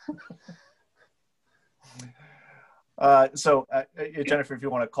 Jennifer, if you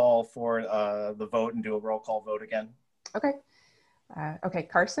want to call for the vote and do a roll call vote again. Okay. Okay,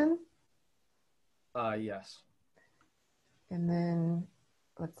 Carson? Yes. And then,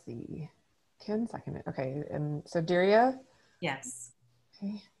 let's see, Ken seconded. Okay, and so Daria? Yes.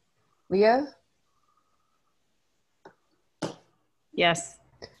 Okay. Leah? Yes.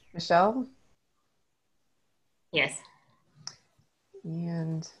 Michelle? Yes.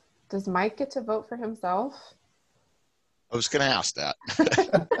 And does Mike get to vote for himself? I was going to ask that.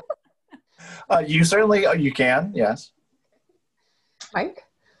 You certainly, you can, yes. Mike?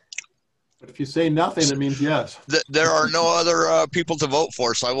 But if you say nothing, it means yes. There are no other people to vote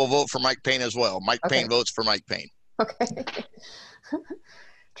for, so I will vote for Mike Payne as well. Mike Okay. Payne votes for Mike Payne. Okay.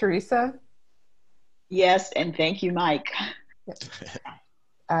 Teresa? Yes, and thank you, Mike.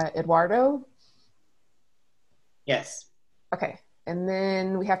 Eduardo? Yes. Okay, and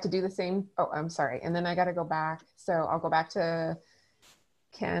then we have to do the same. Oh, I'm sorry. And then I got to go back. So I'll go back to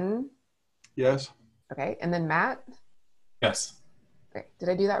Ken. Yes. Okay, and then Matt. Yes. Okay, did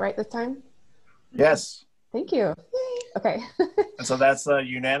I do that right this time? Yes. Thank you. Yay. Okay. And so that's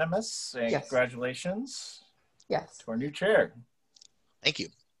unanimous. And yes. Congratulations. Yes. To our new chair. Thank you.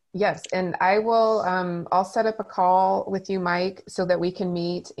 Yes, and I will. I'll set up a call with you, Mike, so that we can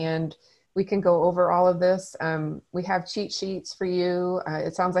meet and we can go over all of this. We have cheat sheets for you.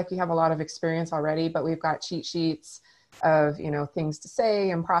 It sounds like you have a lot of experience already, but we've got cheat sheets of things to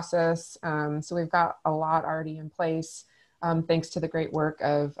say and process. So we've got a lot already in place. Thanks to the great work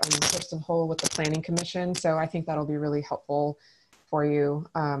of Kristen Hull with the Planning Commission. So I think that'll be really helpful for you.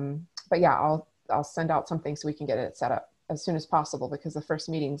 But yeah, I'll send out something so we can get it set up as soon as possible because the first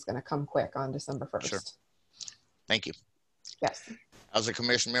meeting is going to come quick on December 1st. Sure. Thank you. Yes. As a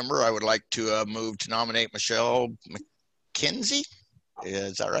commission member, I would like to move to nominate Michelle McKenzie.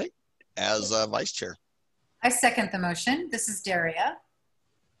 Is that right? As vice chair. I second the motion. This is Daria.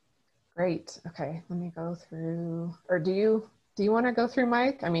 Great. Okay, let me go through. Or do you want to go through,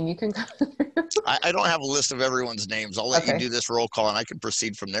 Mike? I mean, you can go through. I don't have a list of everyone's names. I'll let you do this roll call and I can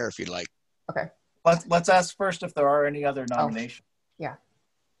proceed from there if you'd like. Okay. Let's ask first if there are any other nominations. Oh,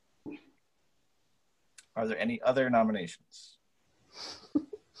 yeah. Are there any other nominations?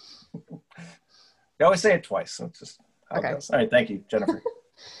 You always say it twice, so it's just how it goes. All right, thank you, Jennifer.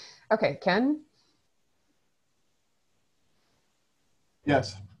 Okay, Ken?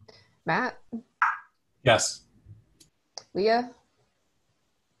 Yes. Matt? Yes. Leah?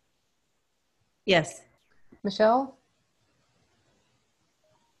 Yes. Michelle?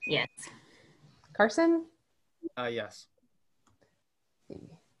 Yes. Carson? Yes.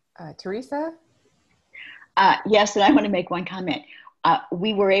 Teresa? Yes, and I want to make one comment.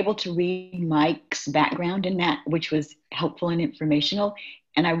 We were able to read Mike's background in that, which was helpful and informational.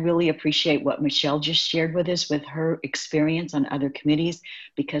 And I really appreciate what Michelle just shared with us with her experience on other committees,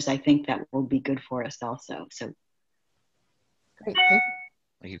 because I think that will be good for us also. So great.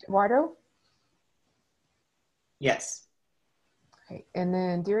 Thank you. Eduardo? Yes. Okay, and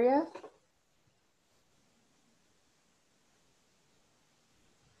then Daria?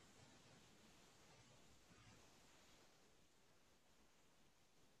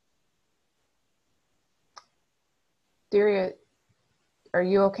 Daria, are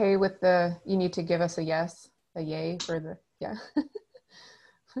you okay with you need to give us a yes, a yay for the, yeah.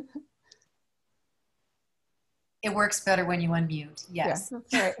 It works better when you unmute. Yes. Yeah,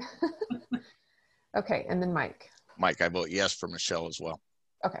 that's right. Okay, and then Mike. Mike, I vote yes for Michelle as well.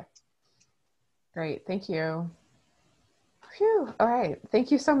 Okay. Great, thank you. Phew. All right,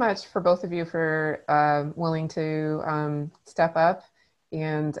 thank you so much for both of you for willing to step up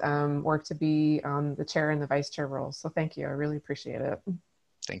and work to be the chair and the vice chair roles. So thank you, I really appreciate it.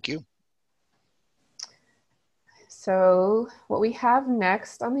 Thank you. So what we have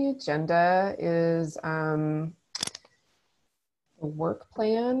next on the agenda is the work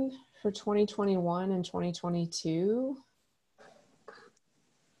plan for 2021 and 2022.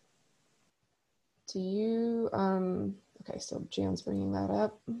 Do you, okay, so Jan's bringing that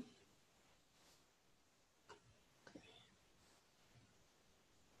up.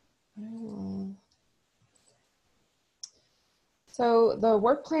 So the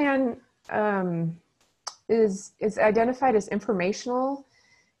work plan is identified as informational,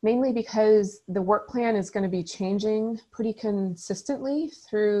 mainly because the work plan is going to be changing pretty consistently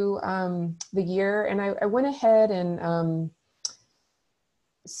through the year. And I went ahead and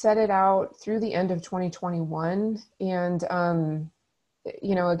set it out through the end of 2021. And,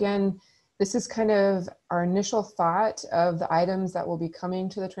 you know, again, this is kind of our initial thought of the items that will be coming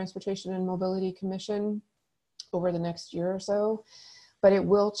to the Transportation and Mobility Commission over the next year or so, but it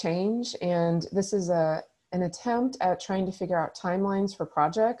will change. And this is an attempt at trying to figure out timelines for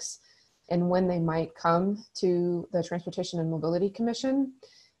projects and when they might come to the Transportation and Mobility Commission.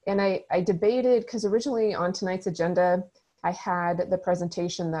 And I debated, because originally on tonight's agenda, I had the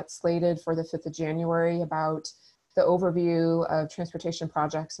presentation that's slated for the 5th of January about the overview of transportation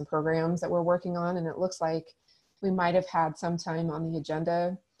projects and programs that we're working on. And it looks like we might have had some time on the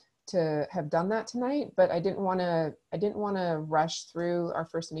agenda to have done that tonight, but I didn't want to rush through our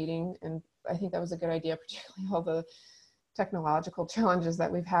first meeting. And I think that was a good idea, particularly all the technological challenges that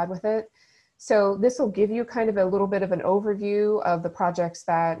we've had with it. So this will give you kind of a little bit of an overview of the projects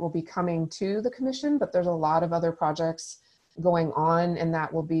that will be coming to the commission, but there's a lot of other projects going on, and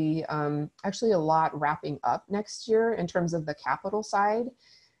that will be actually a lot wrapping up next year in terms of the capital side.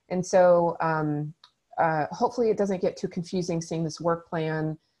 And so hopefully it doesn't get too confusing seeing this work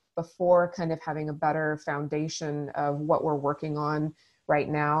plan before kind of having a better foundation of what we're working on right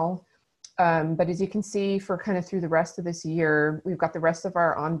now. But as you can see, for kind of through the rest of this year, we've got the rest of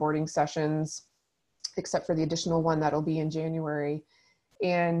our onboarding sessions, except for the additional one that'll be in January.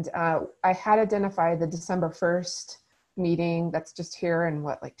 And I had identified the December 1st meeting that's just here in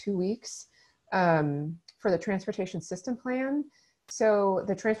what, like 2 weeks, for the transportation system plan. So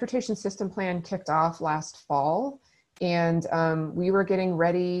the transportation system plan kicked off last fall, and we were getting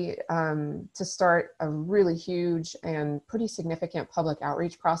ready to start a really huge and pretty significant public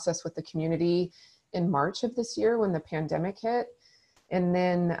outreach process with the community in March of this year when the pandemic hit. And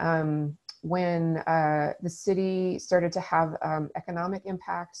then when the city started to have economic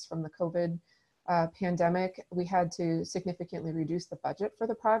impacts from the COVID pandemic, we had to significantly reduce the budget for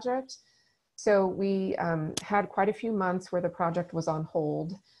the project. So we had quite a few months where the project was on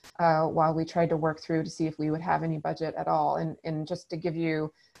hold while we tried to work through to see if we would have any budget at all. And just to give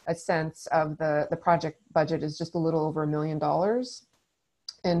you a sense of the project budget is just a little over $1 million.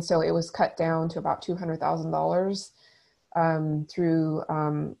 And so it was cut down to about $200,000 through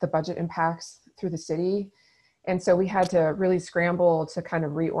the budget impacts through the city. And so we had to really scramble to kind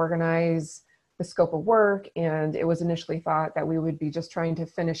of reorganize the scope of work. And it was initially thought that we would be just trying to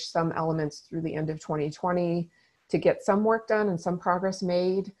finish some elements through the end of 2020 to get some work done and some progress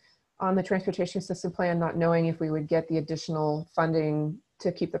made on the transportation system plan, not knowing if we would get the additional funding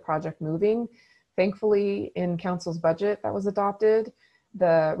to keep the project moving. Thankfully, in council's budget that was adopted,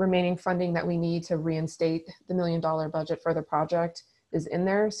 the remaining funding that we need to reinstate the $1 million budget for the project is in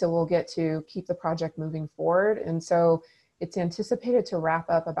there. So we'll get to keep the project moving forward. And so it's anticipated to wrap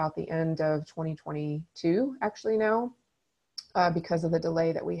up about the end of 2022, actually now, because of the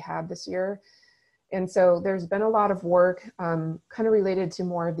delay that we had this year. And so there's been a lot of work kind of related to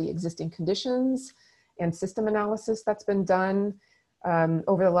more of the existing conditions and system analysis that's been done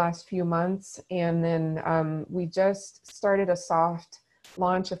over the last few months. And then we just started a soft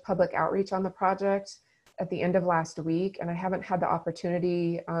launch of public outreach on the project at the end of last week. And I haven't had the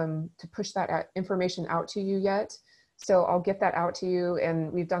opportunity to push that information out to you yet. So I'll get that out to you.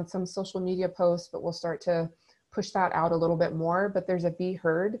 And we've done some social media posts, but we'll start to push that out a little bit more. But there's a Be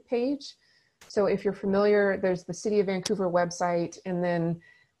Heard page. So if you're familiar, there's the City of Vancouver website, and then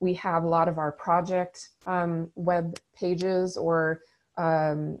we have a lot of our project web pages or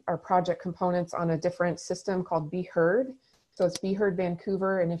our project components on a different system called Be Heard. So it's Be Heard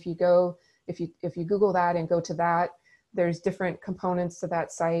Vancouver. And if you Google that and go to that, there's different components to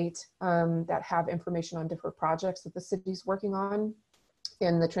that site that have information on different projects that the city's working on.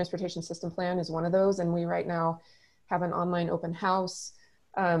 And the transportation system plan is one of those. And we right now have an online open house.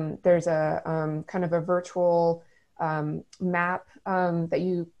 There's a kind of a virtual map that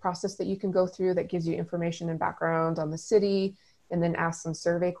you can go through that gives you information and background on the city, and then ask some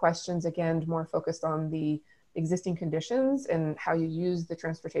survey questions, again, more focused on the existing conditions and how you use the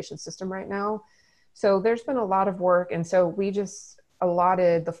transportation system right now. So there's been a lot of work. And so we just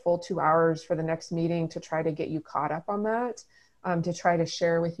allotted the full 2 hours for the next meeting to try to get you caught up on that, to try to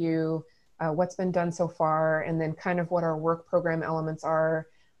share with you what's been done so far, and then kind of what our work program elements are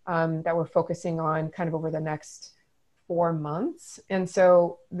that we're focusing on kind of over the next 4 months. And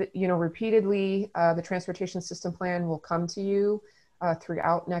so, repeatedly, the transportation system plan will come to you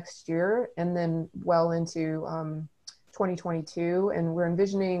throughout next year and then well into 2022. And we're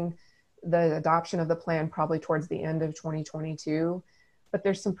envisioning the adoption of the plan probably towards the end of 2022. But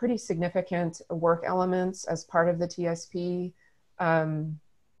there's some pretty significant work elements as part of the TSP. But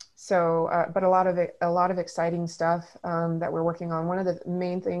a lot of exciting stuff that we're working on. One of the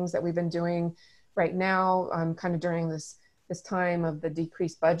main things that we've been doing right now, kind of during this time of the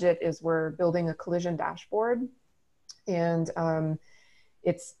decreased budget, is we're building a collision dashboard. And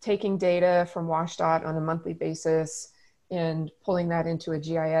it's taking data from WSDOT on a monthly basis and pulling that into a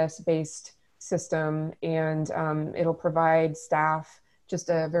GIS-based system. And it'll provide staff just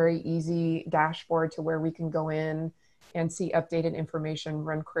a very easy dashboard to where we can go in and see updated information,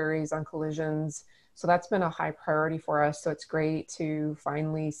 run queries on collisions. So that's been a high priority for us. So it's great to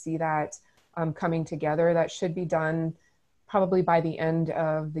finally see that coming together. That should be done probably by the end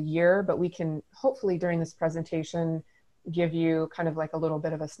of the year, but we can hopefully during this presentation give you kind of like a little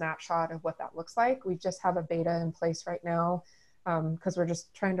bit of a snapshot of what that looks like. We just have a beta in place right now because we're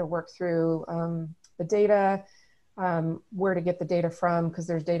just trying to work through the data, where to get the data from, because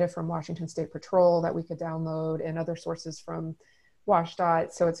there's data from Washington State Patrol that we could download and other sources from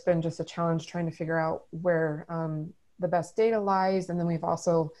WSDOT. So it's been just a challenge trying to figure out where the best data lies. And then we've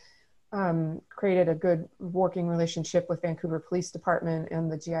also created a good working relationship with Vancouver Police Department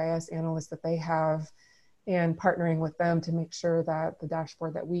and the GIS analysts that they have, and partnering with them to make sure that the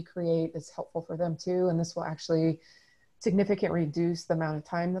dashboard that we create is helpful for them too. And this will actually significantly reduce the amount of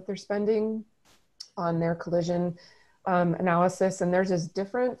time that they're spending on their collision analysis. And theirs is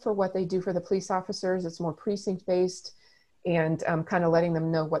different for what they do for the police officers. It's more precinct based and kind of letting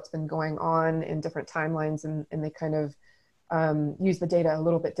them know what's been going on in different timelines. And they kind of use the data a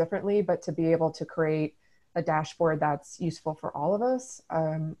little bit differently, but to be able to create a dashboard that's useful for all of us,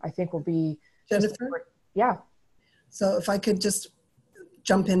 I think will be— Jennifer? Yeah. So if I could just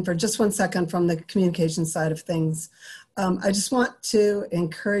jump in for just 1 second from the communication side of things. I just want to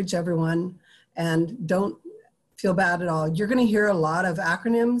encourage everyone, and don't feel bad at all. You're going to hear a lot of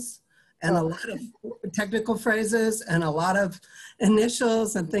acronyms and a lot of technical phrases and a lot of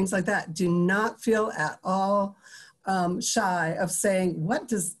initials and things like that. Do not feel at all shy of saying,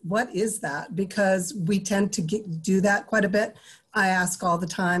 what is that? Because we tend to do that quite a bit. I ask all the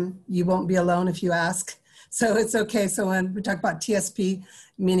time. You won't be alone if you ask. So it's okay. So when we talk about TSP,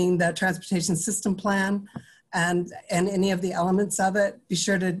 meaning the Transportation System Plan, and any of the elements of it, be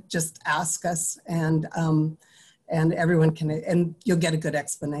sure to just ask us, and everyone can, and you'll get a good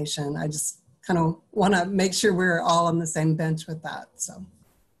explanation. I just kind of want to make sure we're all on the same bench with that. So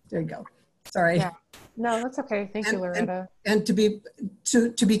there you go. Sorry. Yeah. No, that's okay. Thank you, Loretta. And to be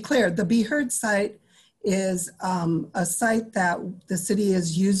clear, the Be Heard site is a site that the city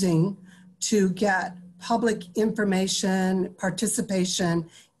is using to get public information, participation,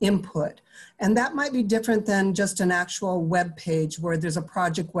 input. And that might be different than just an actual web page where there's a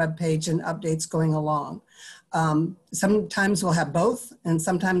project web page and updates going along. Sometimes we'll have both, and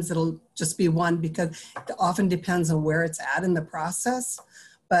sometimes it'll just be one, because it often depends on where it's at in the process.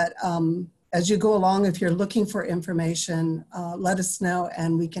 But as you go along, if you're looking for information, let us know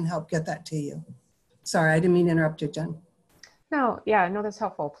and we can help get that to you. Sorry, I didn't mean to interrupt you, Jen. No, yeah, no, that's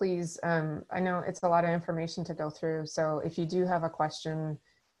helpful. Please, I know it's a lot of information to go through. So if you do have a question,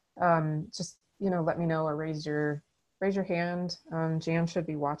 just, let me know or raise your hand. Jan should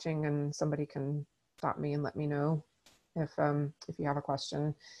be watching and somebody can stop me and let me know if you have a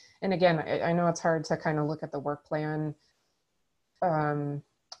question. And again, I know it's hard to kind of look at the work plan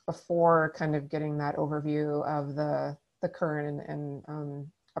before kind of getting that overview of the current and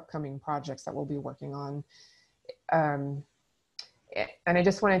upcoming projects that we'll be working on. And I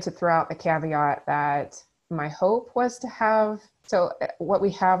just wanted to throw out the caveat that my hope was to have, so what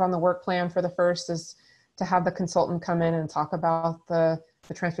we have on the work plan for the first is to have the consultant come in and talk about the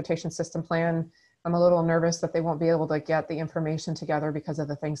transportation system plan. I'm a little nervous that they won't be able to get the information together because of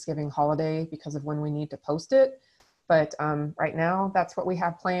the Thanksgiving holiday, because of when we need to post it. But right now, that's what we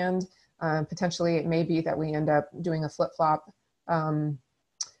have planned. Potentially, it may be that we end up doing a flip-flop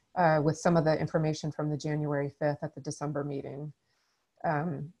with some of the information from the January 5th at the December meeting.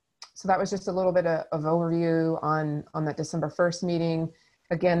 So that was just a little bit of overview on that December 1st meeting.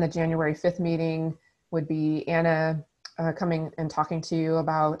 Again, the January 5th meeting would be Anna coming and talking to you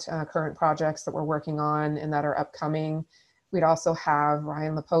about current projects that we're working on and that are upcoming. We'd also have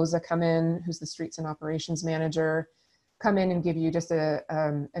Ryan Laposa come in, who's the Streets and Operations Manager, come in and give you just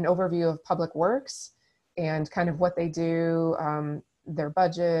an overview of Public Works and kind of what they do, their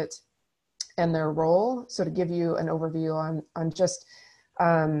budget, and their role. So to give you an overview on just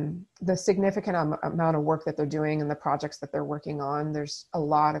the significant amount of work that they're doing and the projects that they're working on. There's a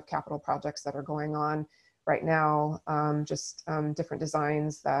lot of capital projects that are going on right now, just different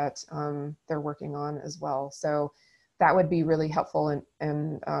designs that they're working on as well. So that would be really helpful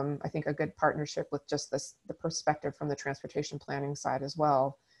and I think a good partnership with just the perspective from the transportation planning side as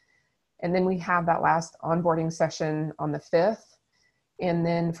well. And then we have that last onboarding session on the 5th. And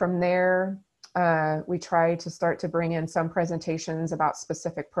then from there, we try to start to bring in some presentations about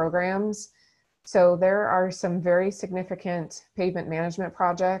specific programs. So there are some very significant pavement management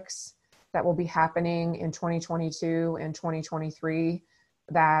projects that will be happening in 2022 and 2023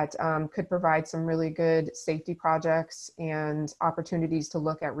 that could provide some really good safety projects and opportunities to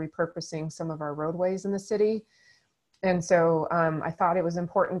look at repurposing some of our roadways in the city. And so I thought it was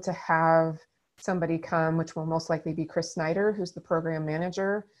important to have somebody come, which will most likely be Chris Snyder, who's the program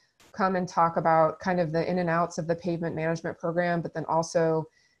manager, come and talk about kind of the in and outs of the pavement management program, but then also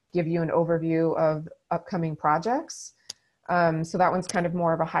give you an overview of upcoming projects. So that one's kind of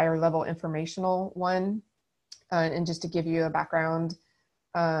more of a higher level informational one. And just to give you a background,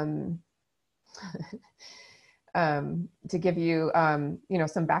 to give you,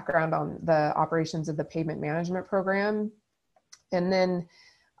 some background on the operations of the pavement management program. And then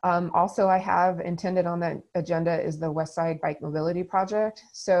also I have intended on that agenda is the West Side Bike Mobility Project.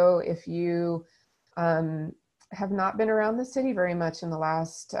 So if you have not been around the city very much in the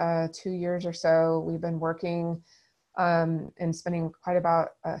last 2 years or so, we've been working and spending quite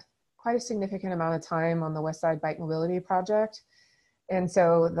a significant amount of time on the West Side Bike Mobility Project. And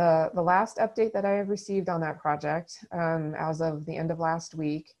so the last update that I have received on that project as of the end of last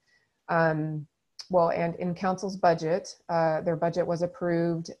week, and in council's budget, their budget was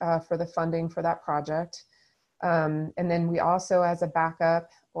approved for the funding for that project. And then we also, as a backup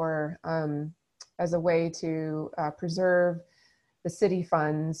or as a way to preserve the city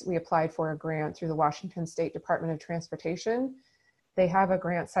funds, we applied for a grant through the Washington State Department of Transportation. They have a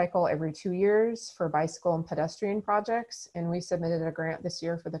grant cycle every 2 years for bicycle and pedestrian projects. And we submitted a grant this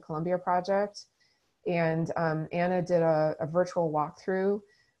year for the Columbia project. And Anna did a virtual walkthrough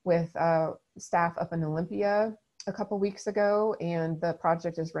with staff up in Olympia a couple weeks ago, and the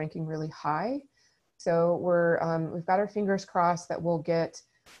project is ranking really high. So we've got our fingers crossed that we'll get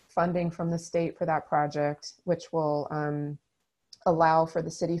funding from the state for that project, which will allow for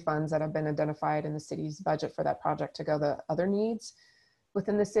the city funds that have been identified in the city's budget for that project to go to other needs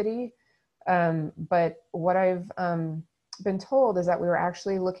within the city. But what I've been told is that we were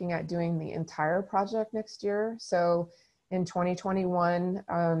actually looking at doing the entire project next year. So in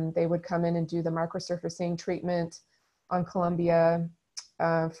 2021, they would come in and do the microsurfacing treatment on Columbia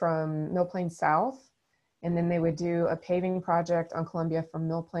from Mill Plain South. And then they would do a paving project on Columbia from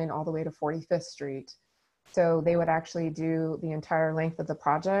Mill Plain all the way to 45th Street. So they would actually do the entire length of the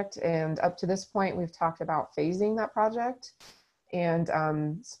project. And up to this point, we've talked about phasing that project and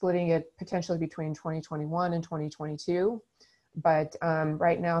splitting it potentially between 2021 and 2022. But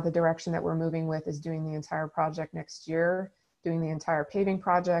right now, the direction that we're moving with is doing the entire project next year, doing the entire paving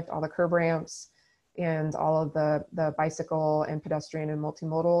project, all the curb ramps, and all of the bicycle and pedestrian and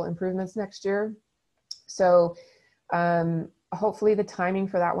multimodal improvements next year. So hopefully the timing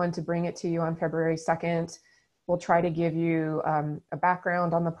for that one to bring it to you on February 2nd We'll try to give you a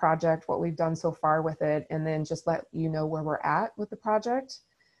background on the project, what we've done so far with it, and then just let you know where we're at with the project.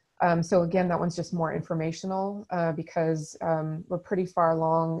 So again, that one's just more informational because we're pretty far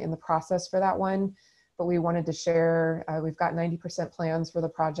along in the process for that one, but we wanted to share, we've got 90% plans for the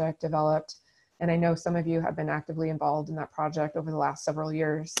project developed. And I know some of you have been actively involved in that project over the last several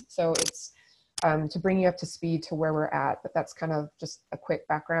years. So it's to bring you up to speed to where we're at, but that's kind of just a quick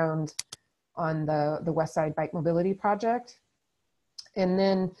background on the West Side Bike Mobility Project. And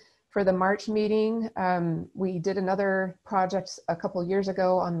then for the March meeting, we did another project a couple years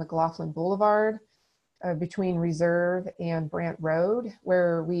ago on McLaughlin Boulevard between Reserve and Brant Road,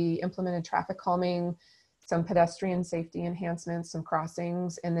 where we implemented traffic calming, some pedestrian safety enhancements, some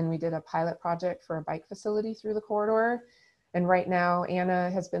crossings, and then we did a pilot project for a bike facility through the corridor. And right now, Anna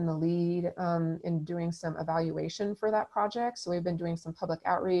has been the lead in doing some evaluation for that project. So we've been doing some public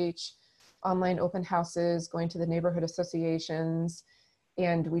outreach, online open houses, going to the neighborhood associations,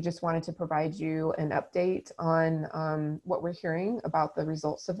 and we just wanted to provide you an update on what we're hearing about the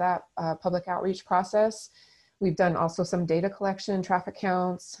results of that public outreach process. We've done also some data collection, traffic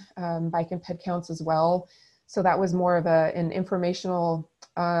counts, bike and ped counts as well. So that was more of an informational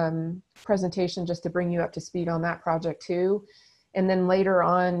presentation just to bring you up to speed on that project too. And then later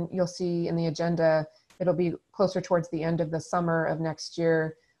on, you'll see in the agenda, it'll be closer towards the end of the summer of next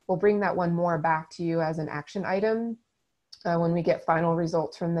year. We'll bring that one more back to you as an action item when we get final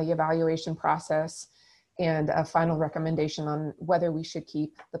results from the evaluation process and a final recommendation on whether we should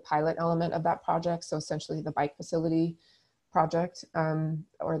keep the pilot element of that project. So essentially the bike facility project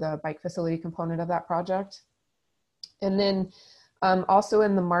or the bike facility component of that project. And then also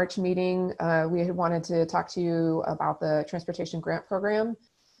in the March meeting, we had wanted to talk to you about the transportation grant program.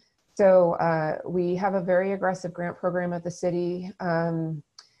 So we have a very aggressive grant program at the city.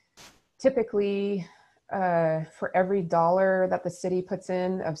 Typically, for every dollar that the city puts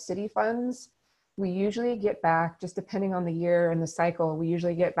in of city funds, we usually get back, just depending on the year and the cycle, we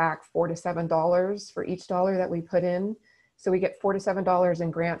usually get back $4 to $7 for each dollar that we put in. So we get $4 to $7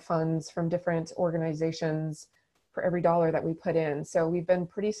 in grant funds from different organizations for every dollar that we put in. So we've been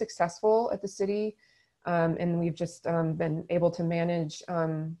pretty successful at the city, and we've just been able to manage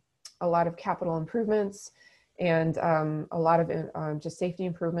a lot of capital improvements and a lot of just safety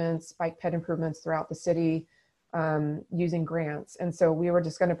improvements, bike ped improvements throughout the city using grants. And so we were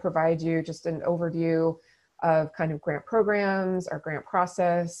just going to provide you just an overview of kind of grant programs, our grant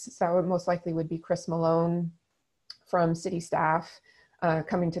process. So that would most likely would be Chris Malone from city staff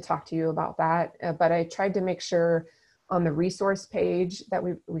coming to talk to you about that. But I tried to make sure on the resource page that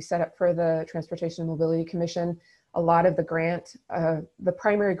we set up for the Transportation and Mobility Commission, a lot of the grant, the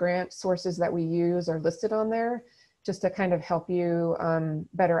primary grant sources that we use are listed on there just to kind of help you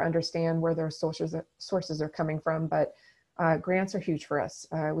better understand where their sources are coming from. But grants are huge for us.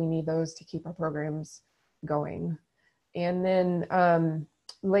 We need those to keep our programs going. And then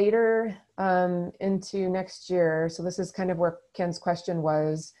later into next year, so this is kind of where Ken's question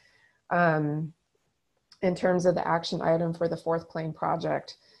was, in terms of the action item for the Fourth Plane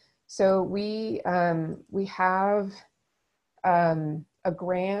project. So we have a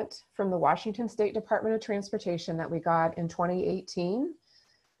grant from the Washington State Department of Transportation that we got in 2018.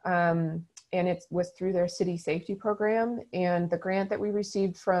 And it was through their city safety program. And the grant that we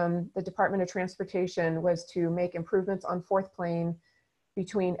received from the Department of Transportation was to make improvements on Fourth Plane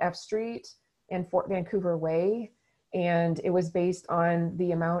between F Street and Fort Vancouver Way. And it was based on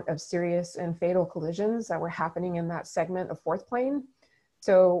the amount of serious and fatal collisions that were happening in that segment of Fourth Plane.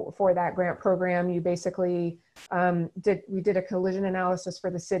 So for that grant program, you basically we did a collision analysis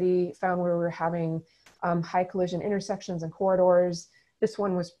for the city, found where we were having high collision intersections and corridors. This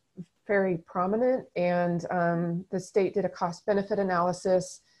one was very prominent, and the state did a cost benefit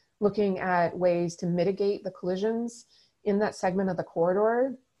analysis looking at ways to mitigate the collisions in that segment of the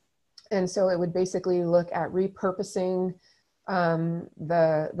corridor. And so it would basically look at repurposing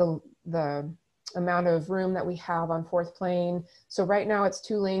the amount of room that we have on Fourth Plane. So right now it's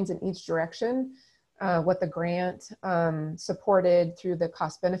 2 lanes in each direction. What the grant supported through the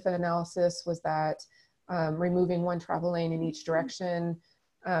cost benefit analysis was that removing 1 travel lane in each direction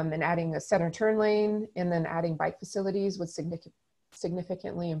and adding a center turn lane and then adding bike facilities would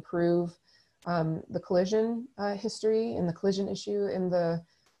significantly improve the collision history and the collision issue in the,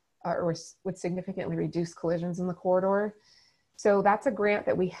 or would significantly reduce collisions in the corridor. So that's a grant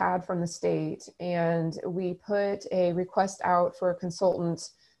that we had from the state, and we put a request out for a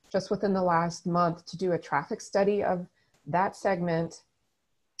consultant just within the last month to do a traffic study of that segment,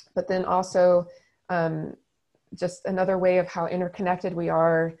 but then also just another way of how interconnected we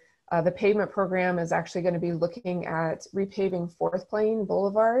are The pavement program is actually going to be looking at repaving 4th Plain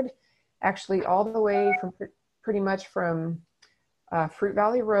Boulevard, actually all the way from pretty much from Fruit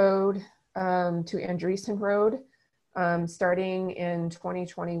Valley Road to Andreessen Road, starting in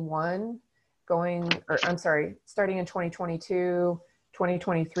 2021, starting in 2022,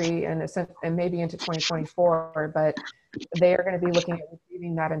 2023, and maybe into 2024. But they are going to be looking at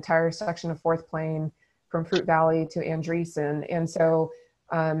repaving that entire section of 4th Plain from Fruit Valley to Andreessen. And so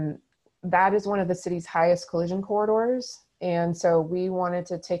that is one of the city's highest collision corridors. And so we wanted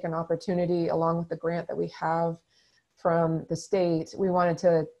to take an opportunity, along with the grant that we have from the state, we wanted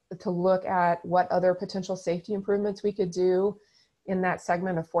to look at what other potential safety improvements we could do in that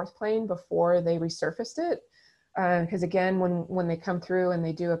segment of 4th Plain before they resurfaced it. Because again, when they come through and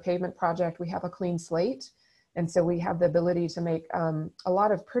they do a pavement project, we have a clean slate. And so we have the ability to make a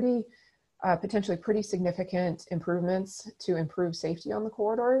lot of potentially pretty significant improvements to improve safety on the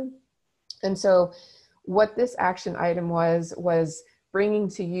corridor. And so what this action item was bringing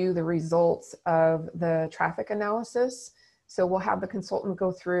to you the results of the traffic analysis. So we'll have the consultant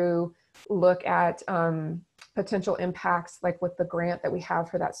go through, look at potential impacts, like with the grant that we have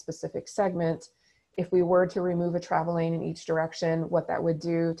for that specific segment. If we were to remove a travel lane in each direction, what that would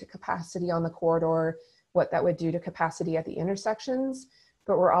do to capacity on the corridor, what that would do to capacity at the intersections.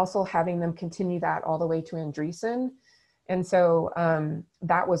 But we're also having them continue that all the way to Andreessen. And so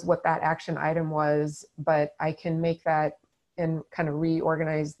that was what that action item was, but I can make that and kind of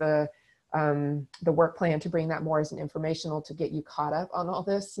reorganize the work plan to bring that more as an informational to get you caught up on all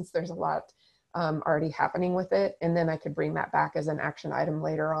this, since there's a lot already happening with it. And then I could bring that back as an action item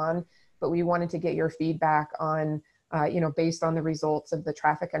later on. But we wanted to get your feedback on, based on the results of the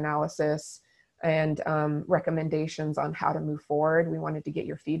traffic analysis and recommendations on how to move forward. We wanted to get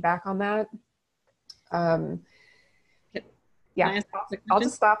your feedback on that. Yeah, I'll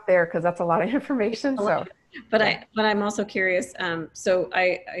just stop there because that's a lot of information. So, but I'm also curious. So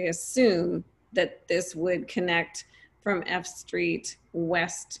I assume that this would connect from F Street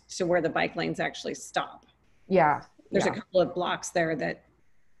west to where the bike lanes actually stop. Yeah, there's a couple of blocks there that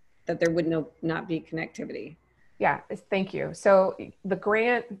there would not be connectivity. Yeah, thank you. So the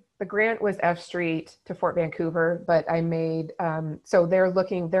grant was F Street to Fort Vancouver, but I made, so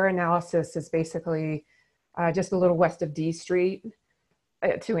their analysis is basically just a little west of D Street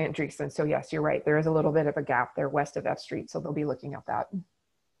to Andreessen. So yes, you're right. There is a little bit of a gap there west of F Street. So they'll be looking at that.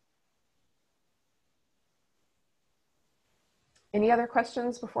 Any other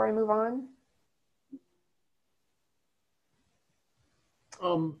questions before I move on?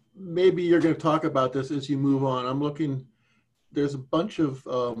 Maybe you're going to talk about this as you move on. I'm looking, there's a bunch of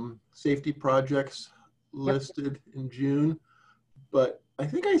safety projects listed in June, but I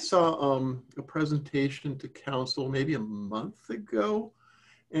think I saw a presentation to council maybe a month ago,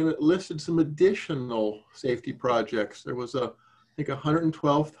 and it listed some additional safety projects. There was I think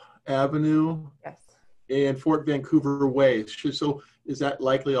 112th Avenue and Fort Vancouver Way. So is that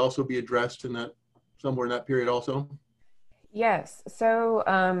likely also be addressed in that, somewhere in that period also? Yes, so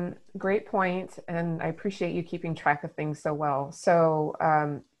great point, and I appreciate you keeping track of things so well. So,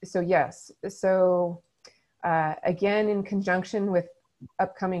 yes, so again, in conjunction with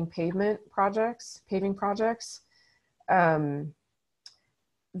upcoming paving projects,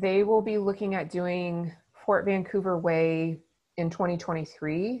 they will be looking at doing Fort Vancouver Way in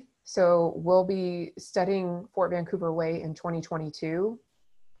 2023. So we'll be studying Fort Vancouver Way in 2022,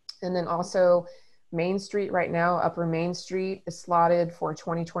 and then also Main Street right now, Upper Main Street is slotted for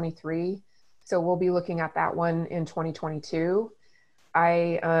 2023. So we'll be looking at that one in 2022.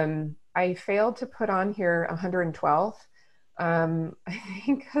 I failed to put on here 112th, I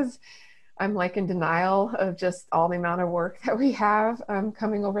think because I'm like in denial of just all the amount of work that we have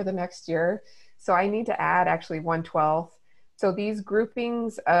coming over the next year. So I need to add actually 112th. So these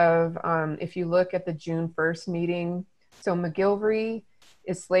groupings of, if you look at the June 1st meeting, so McGilvery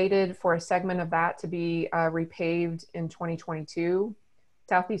is slated for a segment of that to be repaved in 2022.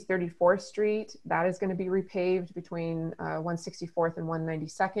 Southeast 34th Street, that is going to be repaved between 164th and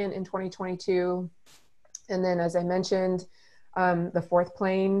 192nd in 2022. And then, as I mentioned, the 4th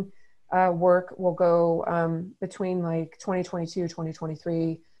Plain work will go between like 2022,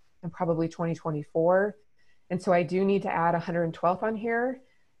 2023, and probably 2024. And so I do need to add 112th on here.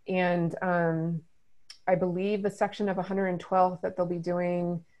 And I believe the section of 112th that they'll be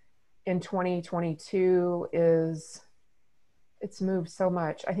doing in 2022 is, it's moved so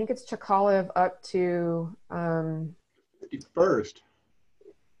much. I think it's Chikalev up to 51st.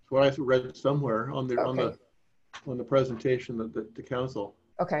 That's what I read somewhere on the on the presentation of the council.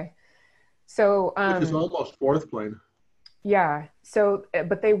 Okay, so which is almost 4th Plain. Yeah, so,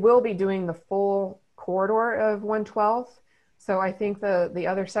 but they will be doing the full corridor of 112th. So I think the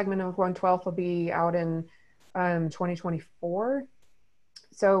other segment of 112th will be out in 2024.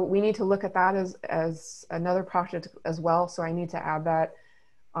 So we need to look at that as another project as well. So I need to add that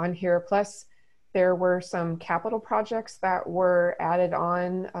on here. Plus, there were some capital projects that were added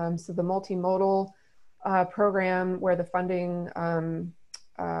on. So the multimodal program where the funding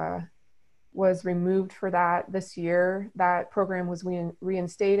was removed for that this year. That program was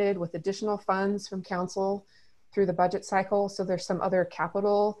reinstated with additional funds from council through the budget cycle. So there's some other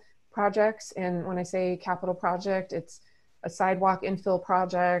capital projects. And when I say capital project, it's a sidewalk infill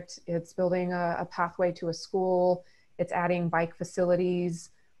project. It's building a pathway to a school. It's adding bike facilities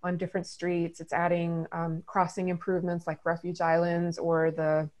on different streets. It's adding crossing improvements like refuge islands, or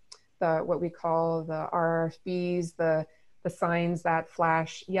the what we call the RRFBs, the signs that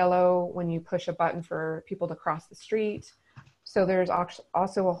flash yellow when you push a button for people to cross the street. So there's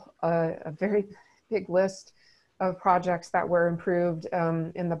also a very big list of projects that were improved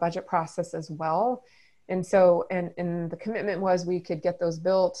in the budget process as well. And so, and the commitment was we could get those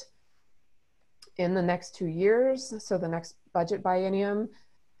built in the next 2 years, so the next budget biennium,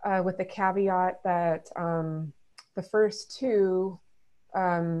 with the caveat that the first two,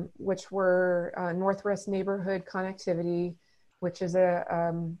 which were Northwest Neighborhood Connectivity, which is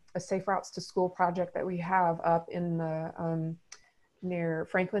a safe routes to school project that we have up in the near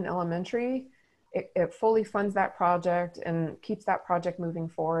Franklin Elementary. It fully funds that project and keeps that project moving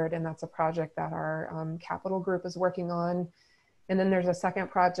forward. And that's a project that our capital group is working on. And then there's a second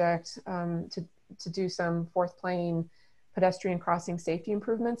project to do some fourth plane pedestrian crossing safety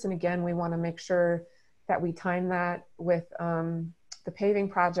improvements. And again, we want to make sure that we time that with the paving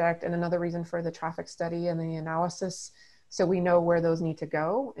project, and another reason for the traffic study and the analysis, so we know where those need to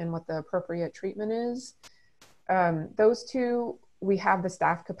go and what the appropriate treatment is. Those two, we have the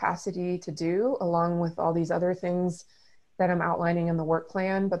staff capacity to do, along with all these other things that I'm outlining in the work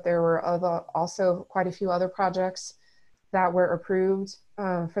plan, but there were also quite a few other projects that were approved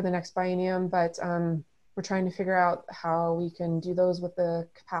for the next biennium, but we're trying to figure out how we can do those with the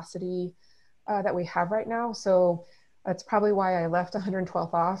capacity that we have right now. So that's probably why I left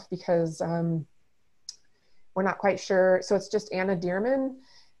 112th off, because we're not quite sure. So it's just Anna Dearman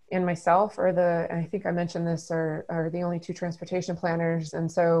and myself and I think I mentioned this, are the only two transportation planners. And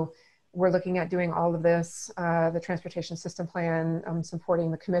so we're looking at doing all of this, the transportation system plan,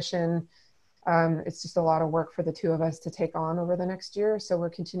 supporting the commission. It's just a lot of work for the two of us to take on over the next year. So we're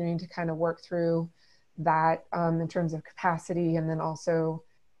continuing to kind of work through that in terms of capacity. And then also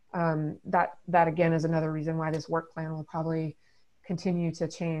that again is another reason why this work plan will probably continue to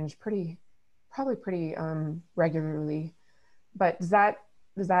change pretty regularly. But does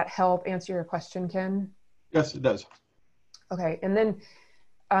that help answer your question, Ken? Yes, it does. Okay, and then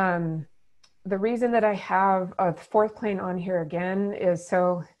the reason that I have a fourth plane on here again is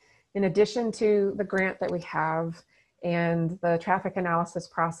so in addition to the grant that we have and the traffic analysis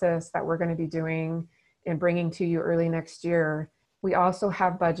process that we're going to be doing and bringing to you early next year, we also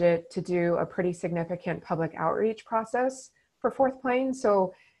have budget to do a pretty significant public outreach process for fourth plane.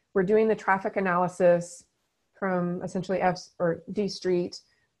 So we're doing the traffic analysis from essentially D Street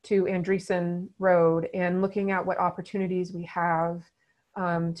to Andreessen Road and looking at what opportunities we have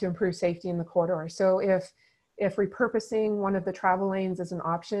to improve safety in the corridor. So if repurposing one of the travel lanes is an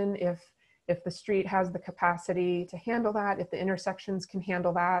option, if the street has the capacity to handle that, if the intersections can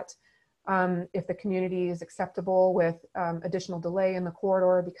handle that, if the community is acceptable with additional delay in the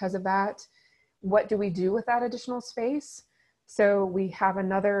corridor because of that, what do we do with that additional space? So we have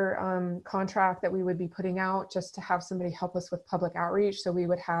another contract that we would be putting out just to have somebody help us with public outreach. So we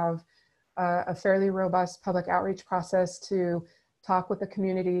would have a fairly robust public outreach process to talk with the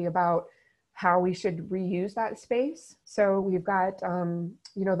community about how we should reuse that space. So we've got,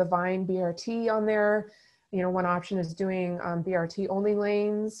 the Vine BRT on there. One option is doing BRT only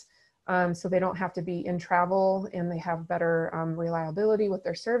lanes. So they don't have to be in travel and they have better reliability with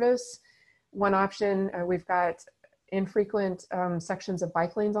their service. One option, we've got infrequent sections of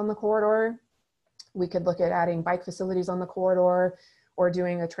bike lanes on the corridor. We could look at adding bike facilities on the corridor or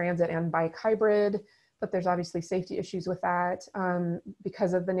doing a transit and bike hybrid, but there's obviously safety issues with that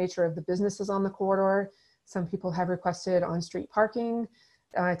because of the nature of the businesses on the corridor. Some people have requested on-street parking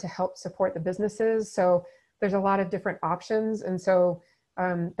to help support the businesses. So there's a lot of different options. And so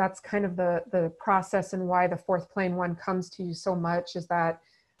that's kind of the process and why the fourth plane one comes to you so much, is that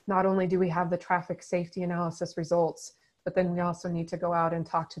not only do we have the traffic safety analysis results, but then we also need to go out and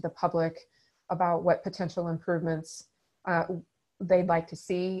talk to the public about what potential improvements they'd like to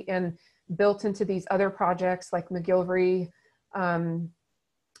see. And built into these other projects like McGilvery,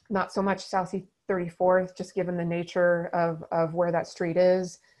 not so much Southeast 34th, just given the nature of where that street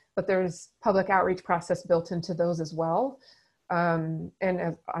is, but there's public outreach process built into those as well. And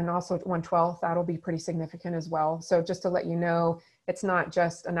also 112th, that'll be pretty significant as well. So just to let you know, it's not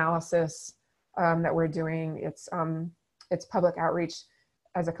just analysis that we're doing, it's public outreach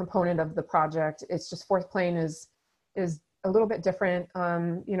as a component of the project. It's just Fourth Plane is a little bit different.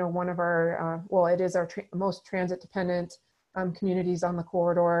 You know, one of our, well, it is our most transit dependent communities on the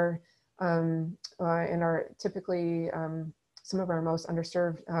corridor, and are typically some of our most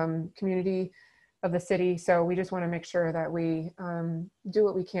underserved community of the city. So we just want to make sure that we do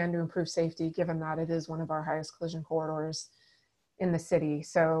what we can to improve safety, given that it is one of our highest collision corridors in the city.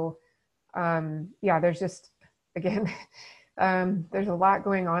 So yeah, there's just, again, there's a lot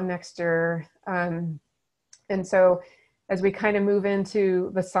going on next year. And so as we kind of move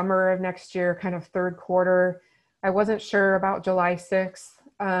into the summer of next year, kind of third quarter, I wasn't sure about July 6th,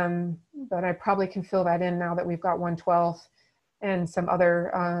 but I probably can fill that in now that we've got 112th and some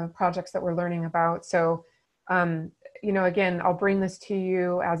other projects that we're learning about. So, you know, again, I'll bring this to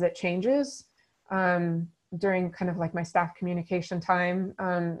you as it changes during kind of like my staff communication time,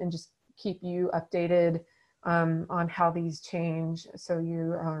 and just keep you updated on how these change, so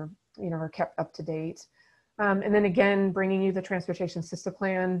you are, you know, are kept up to date. And then again, bringing you the transportation system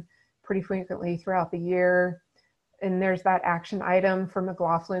plan pretty frequently throughout the year. And there's that action item for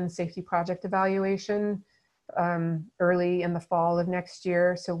McLaughlin safety project evaluation early in the fall of next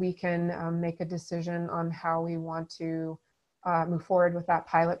year, so we can make a decision on how we want to move forward with that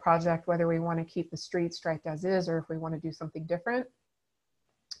pilot project, whether we want to keep the street striped as is or if we want to do something different.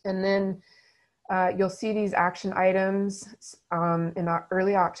 And then you'll see these action items in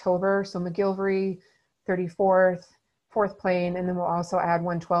early October. So McGilvery, 34th, Fourth Plane, and then we'll also add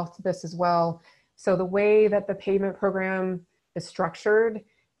 112th to this as well. So the way that the pavement program is structured,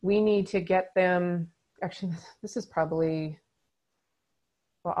 we need to get them, actually, this is probably,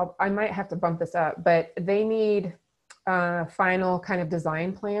 well, I might have to bump this up, but they need final kind of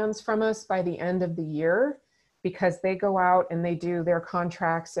design plans from us by the end of the year, because they go out and they do their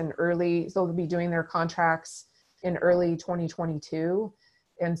contracts in early, so they'll be doing their contracts in early 2022.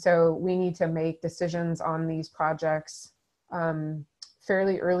 And so we need to make decisions on these projects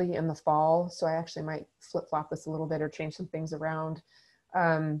fairly early in the fall. So I actually might flip-flop this a little bit or change some things around.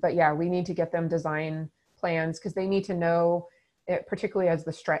 But yeah, we need to get them design plans, because they need to know, particularly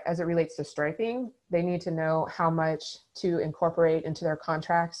as it relates to striping, they need to know how much to incorporate into their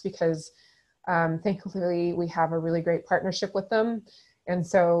contracts, because thankfully we have a really great partnership with them. And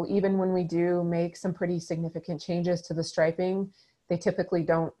so even when we do make some pretty significant changes to the striping, they typically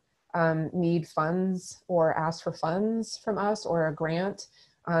don't need funds or ask for funds from us or a grant.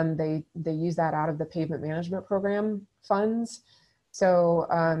 They use that out of the pavement management program funds.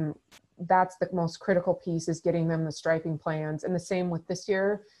 So that's the most critical piece, is getting them the striping plans, and the same with this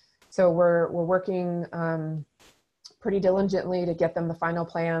year. So we're working pretty diligently to get them the final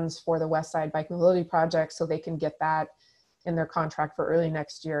plans for the West Side Bike Mobility Project, so they can get that in their contract for early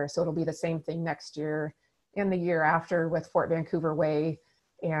next year. So it'll be the same thing next year and the year after with Fort Vancouver Way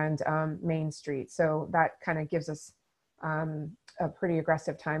and Main Street. So that kind of gives us a pretty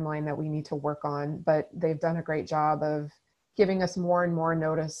aggressive timeline that we need to work on, but they've done a great job of giving us more and more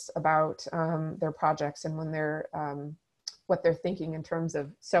notice about their projects and when they're, what they're thinking in terms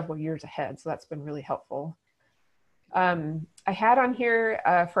of several years ahead. So that's been really helpful. I had on here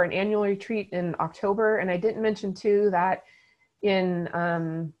for an annual retreat in October, and I didn't mention too that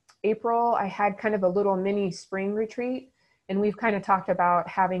in April, I had kind of a little mini spring retreat, and we've kind of talked about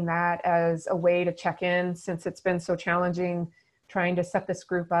having that as a way to check in, since it's been so challenging trying to set this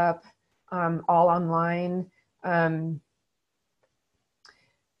group up all online.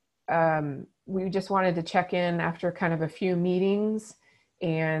 We just wanted to check in after kind of a few meetings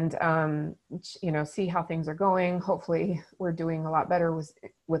and you know, see how things are going. Hopefully we're doing a lot better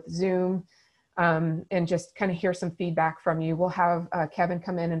with Zoom, and just kind of hear some feedback from you. We'll have Kevin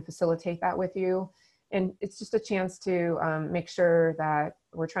come in and facilitate that with you. And it's just a chance to make sure that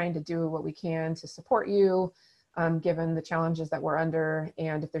we're trying to do what we can to support you, given the challenges that we're under,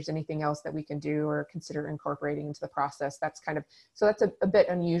 and if there's anything else that we can do or consider incorporating into the process. That's kind of, so that's a bit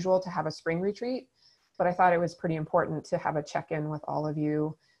unusual to have a spring retreat, but I thought it was pretty important to have a check-in with all of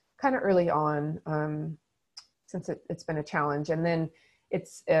you kind of early on, since it's been a challenge. And then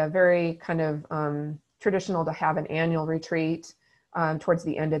it's very kind of traditional to have an annual retreat towards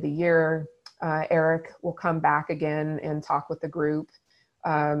the end of the year. Eric will come back again and talk with the group.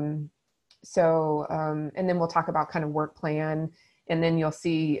 And then we'll talk about kind of work plan And then you'll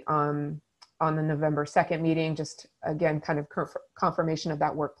see on the November 2nd meeting, just again, kind of confirmation of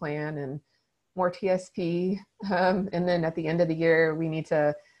that work plan and more TSP. And then at the end of the year, we need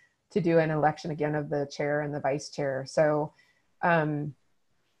to do an election again of the chair and the vice chair. So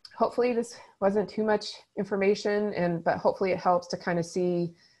hopefully this wasn't too much information, but hopefully it helps to kind of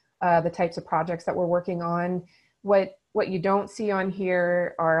see the types of projects that we're working on. What you don't see on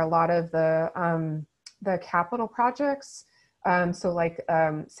here are a lot of the capital projects. So like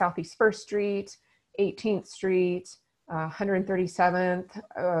Southeast 1st Street, 18th Street, 137th,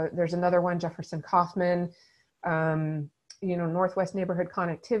 there's another one, Jefferson Kaufman, Northwest Neighborhood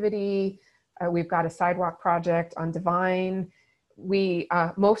Connectivity. We've got a sidewalk project on Divine.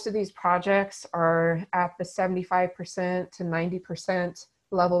 Most of these projects are at the 75% to 90%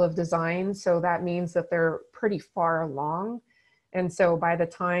 level of design. So that means that they're pretty far along. And so by the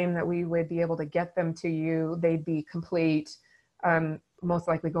time that we would be able to get them to you, they'd be complete, most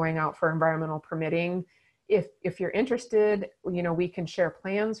likely going out for environmental permitting. If you're interested, we can share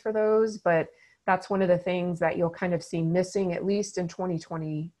plans for those, but that's one of the things that you'll kind of see missing, at least in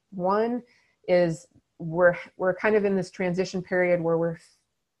 2021, is we're kind of in this transition period where we're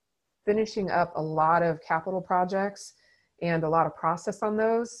finishing up a lot of capital projects and a lot of process on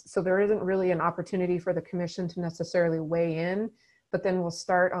those. So there isn't really an opportunity for the commission to necessarily weigh in, but then we'll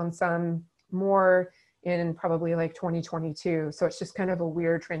start on some more in probably like 2022. So it's just kind of a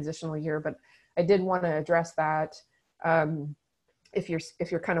weird transitional year, but I did want to address that. If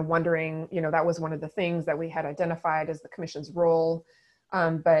you're kind of wondering, that was one of the things that we had identified as the commission's role.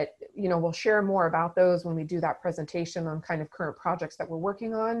 But we'll share more about those when we do that presentation on kind of current projects that we're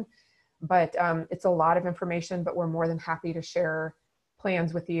working on. But it's a lot of information, but we're more than happy to share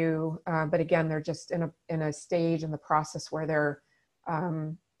plans with you. But again, they're just in a stage in the process where they're,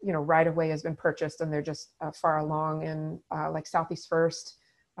 right of way has been purchased and they're just far along. And like Southeast 1st,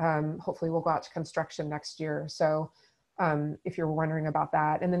 hopefully we'll go out to construction next year. So if you're wondering about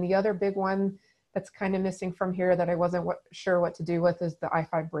that. And then the other big one that's kind of missing from here that I wasn't sure what to do with is the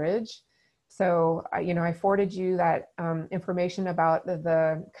I-5 bridge. So, I forwarded you that information about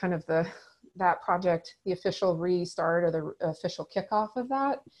that project, the official restart or the official kickoff of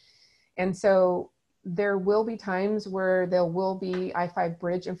that. And so there will be times where there will be I-5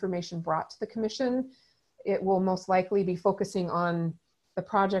 bridge information brought to the commission. It will most likely be focusing on the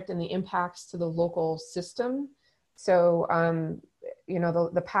project and the impacts to the local system. So,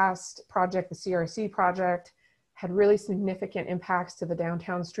 the past project, the CRC project, had really significant impacts to the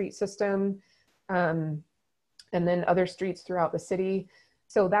downtown street system, and then other streets throughout the city.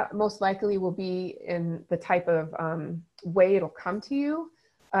 So that most likely will be in the type of way it'll come to you,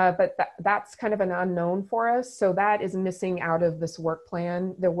 but that's kind of an unknown for us. So that is missing out of this work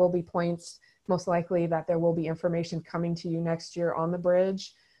plan. There will be points, most likely, that there will be information coming to you next year on the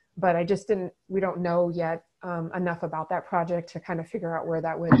bridge, but we don't know yet enough about that project to kind of figure out where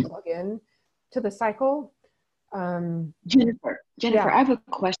that would plug in to the cycle. Jennifer, yeah. I have a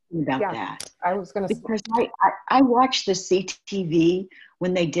question about that. I was going to, because I watched the CTV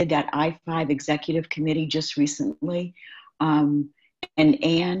when they did that I-5 executive committee just recently, and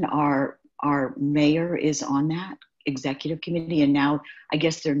Ann, our mayor, is on that executive committee, and now I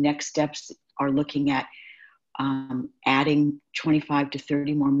guess their next steps are looking at adding 25 to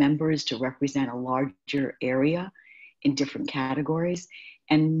 30 more members to represent a larger area in different categories.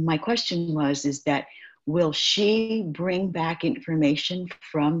 And my question is that, will she bring back information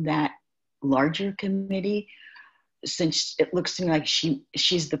from that larger committee, since it looks to me like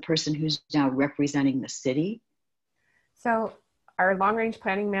she's the person who's now representing the city? So our long-range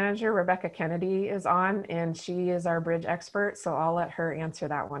planning manager, Rebecca Kennedy, is on, and she is our bridge expert. So I'll let her answer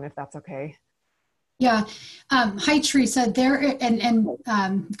that one if that's okay. Yeah. Hi, Teresa.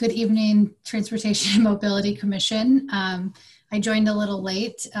 Good evening, Transportation and Mobility Commission. I joined a little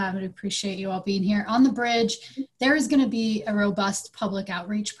late. I appreciate you all being here. On the bridge, there is going to be a robust public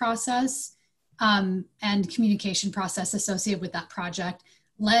outreach process and communication process associated with that project,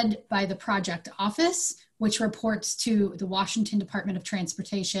 led by the project office, which reports to the Washington Department of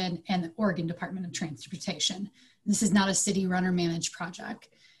Transportation and the Oregon Department of Transportation. This is not a city run or managed project.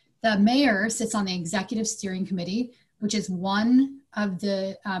 The mayor sits on the executive steering committee, which is one of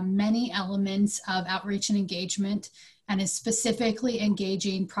the many elements of outreach and engagement, and is specifically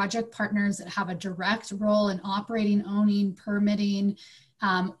engaging project partners that have a direct role in operating, owning, permitting,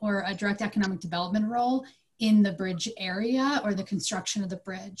 or a direct economic development role in the bridge area or the construction of the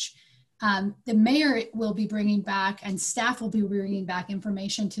bridge. The mayor will be bringing back, and staff will be bringing back,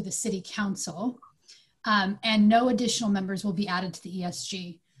 information to the city council, and no additional members will be added to the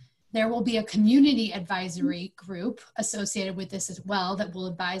ESG. There will be a community advisory group associated with this as well that will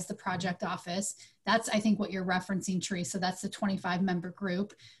advise the project office. That's, I think, what you're referencing, Teresa. That's the 25-member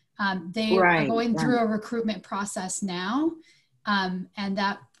group. They are going through a recruitment process now, and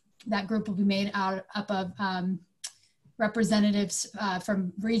that group will be made up of representatives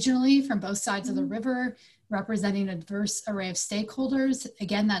from regionally, from both sides of the river, representing a diverse array of stakeholders.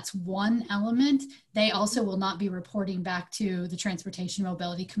 Again, that's one element. They also will not be reporting back to the Transportation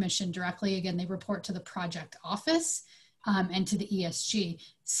Mobility Commission directly. Again, they report to the project office and to the ESG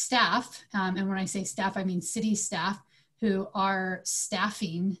staff. And when I say staff, I mean city staff who are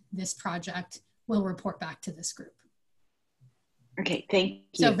staffing this project will report back to this group. Okay, thank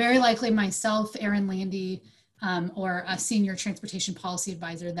you. So very likely myself, Erin Landy, or a senior transportation policy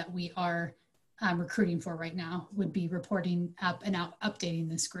advisor that we are recruiting for right now would be reporting up and out, updating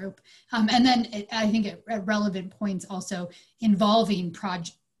this group. And then I think at relevant points also involving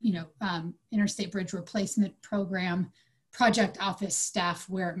Interstate Bridge Replacement Program, project office staff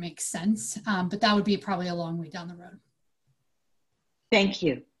where it makes sense. But that would be probably a long way down the road. Thank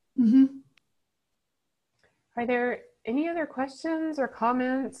you. Mm-hmm. Are there any other questions or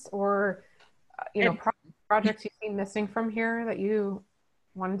comments or, projects you've seen missing from here that you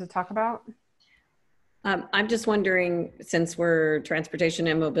wanted to talk about? I'm just wondering, since we're transportation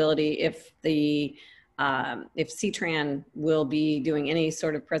and mobility, if CTRAN will be doing any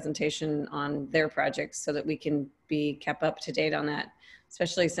sort of presentation on their projects so that we can be kept up to date on that,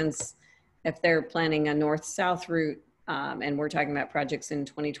 especially since if they're planning a north-south route and we're talking about projects in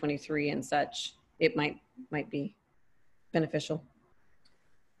 2023 and such, it might be beneficial.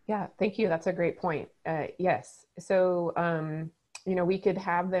 Yeah, thank you. That's a great point. Yes. So, we could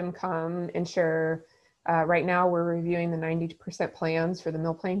have them come and share. Right now, we're reviewing the 90% plans for the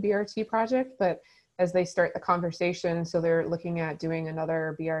Mill Plain BRT project, but as they start the conversation, so they're looking at doing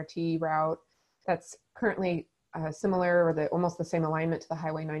another BRT route that's currently similar or almost the same alignment to the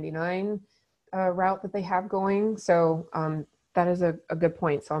Highway 99 route that they have going. So that is a good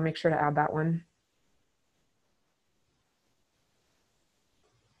point. So I'll make sure to add that one.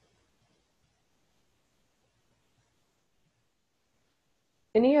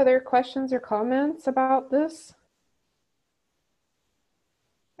 Any other questions or comments about this?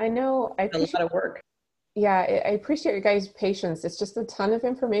 I know I appreciate a lot of work. Yeah, I appreciate your guys' patience. It's just a ton of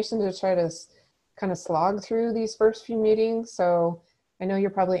information to try to kind of slog through these first few meetings. So I know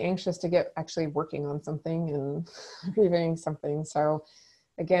you're probably anxious to get actually working on something and reviewing something. So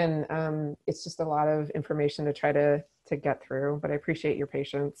again, it's just a lot of information to try to get through, but I appreciate your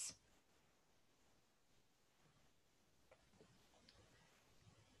patience.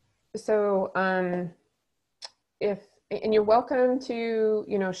 So and you're welcome to,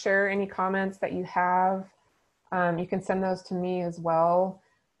 share any comments that you have. You can send those to me as well.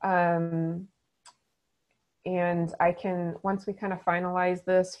 And I can, once we kind of finalize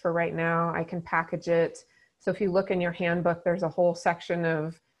this for right now, I can package it. So if you look in your handbook, there's a whole section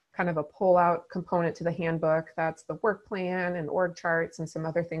of kind of a pull-out component to the handbook. That's the work plan and org charts and some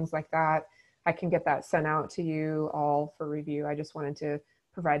other things like that. I can get that sent out to you all for review. I just wanted to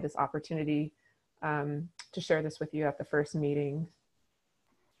provide this opportunity to share this with you at the first meeting.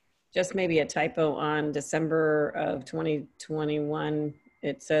 Just maybe a typo on December of 2021.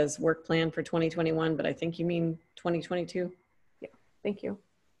 It says work plan for 2021, but I think you mean 2022. Yeah, thank you.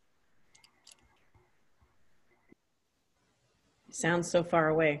 Sounds so far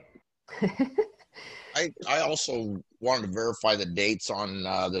away. I also wanted to verify the dates on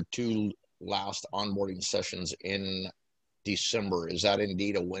the two last onboarding sessions in December. Is that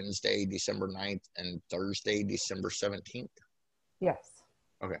indeed a Wednesday, December 9th, and Thursday, December 17th? Yes.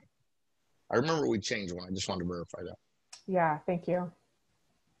 Okay. I remember we changed one. I just wanted to verify that. Yeah, thank you.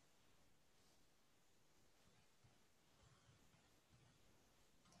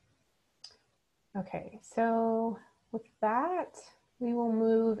 Okay, so with that, we will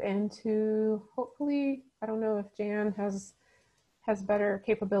move into, hopefully, I don't know if Jan has better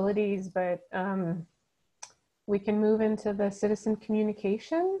capabilities, but we can move into the citizen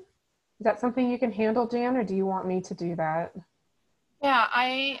communication. Is that something you can handle, Jan, or do you want me to do that? Yeah,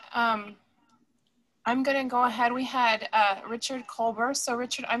 I'm going to go ahead. We had Richard Colbert. So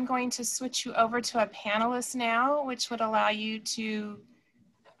Richard, I'm going to switch you over to a panelist now, which would allow you to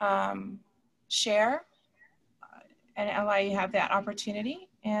share and allow you to have that opportunity.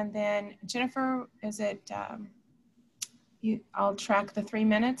 And then Jennifer, is it, I'll track the 3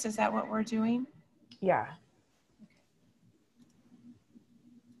 minutes. Is that what we're doing? Yeah.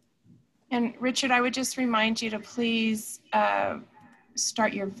 And Richard, I would just remind you to please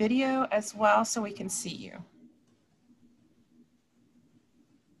start your video as well so we can see you.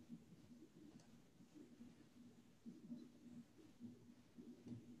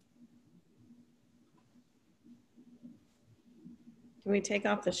 Can we take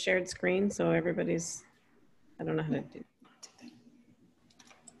off the shared screen so everybody's, I don't know how to do.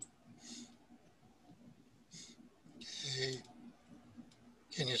 Okay.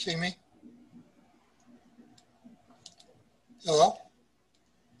 Can you see me? Hello?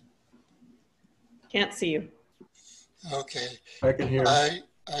 Can't see you. Okay. I can hear. I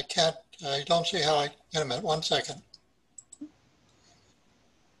can't, I don't see how I, wait a minute, 1 second.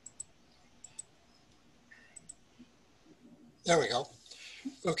 There we go.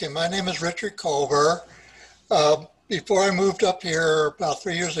 Okay, my name is Richard Culver. Before I moved up here about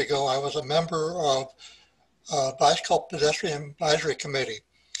 3 years ago, I was a member of Bicycle Pedestrian Advisory Committee.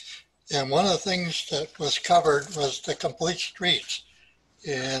 And one of the things that was covered was the complete streets.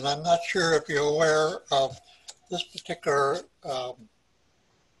 And I'm not sure if you're aware of this particular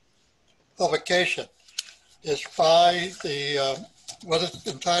publication. It's by the, what it's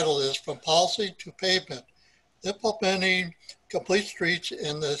entitled is From Policy to Pavement, Implementing Complete Streets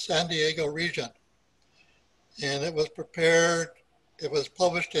in the San Diego Region. And it was prepared, it was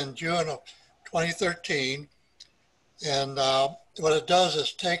published in June of 2013. And what it does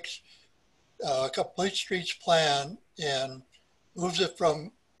is takes a complete streets plan and moves it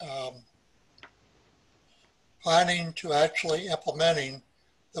from planning to actually implementing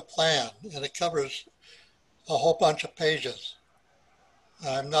the plan. And it covers a whole bunch of pages.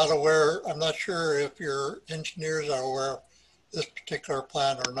 I'm not sure if your engineers are aware of this particular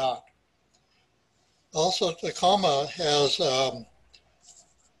plan or not. Also, Tacoma has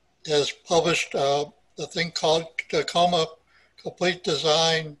published a thing called Tacoma Complete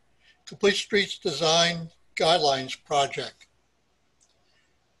Streets Design Guidelines Project.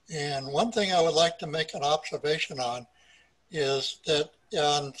 And one thing I would like to make an observation on is that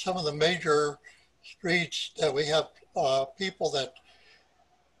on some of the major streets that we have people that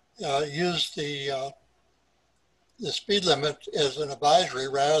use the speed limit as an advisory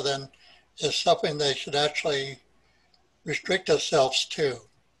rather than as something they should actually restrict themselves to.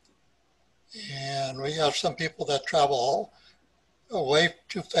 And we have some people that travel way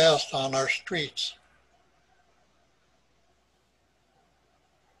too fast on our streets.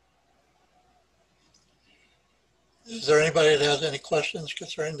 Is there anybody that has any questions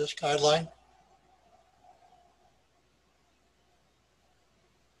concerning this guideline?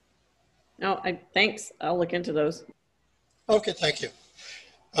 No, thanks. I'll look into those. Okay, thank you.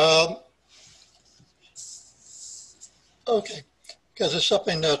 Okay, because it's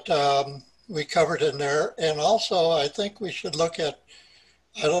something that we covered in there. And also, I think we should look at,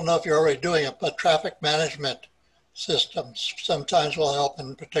 I don't know if you're already doing it, but traffic management systems sometimes will help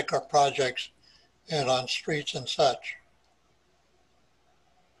in particular projects and on streets and such.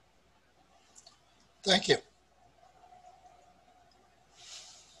 Thank you.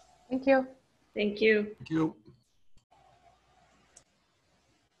 Thank you. Thank you. Thank you.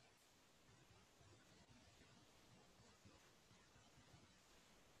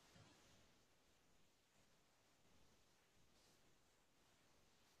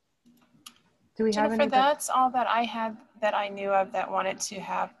 Do we have Jennifer, any? that's all that I had that I knew of that wanted to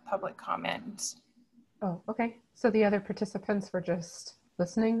have public comment. Oh, okay. So the other participants were just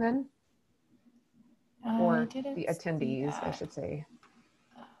listening then? Or the attendees, I should say.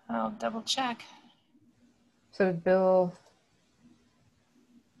 I'll double check. So Bill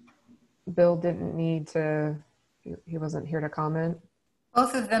didn't need to, he wasn't here to comment?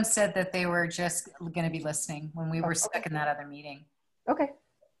 Both of them said that they were just going to be listening when we were stuck in that other meeting. Okay.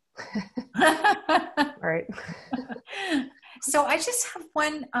 All right. So I just have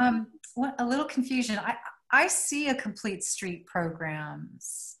a little confusion. I see a complete streets program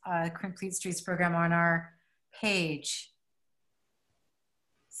on our page.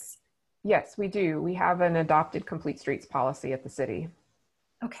 Yes, we do. We have an adopted complete streets policy at the city.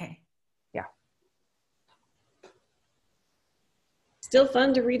 Okay. Yeah. Still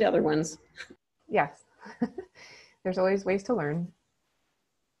fun to read other ones. Yes. There's always ways to learn.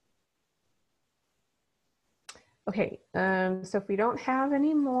 Okay, so if we don't have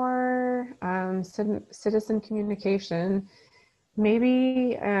any more citizen communication,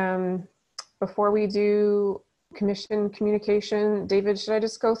 maybe before we do commission communication, David, should I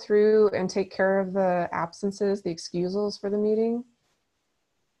just go through and take care of the absences, the excusals for the meeting?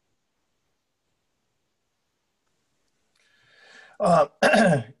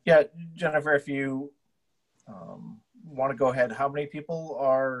 Yeah, Jennifer, if you want to go ahead, how many people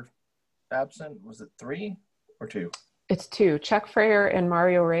are absent? Was it 3 or 2? It's 2, Chuck Freyer and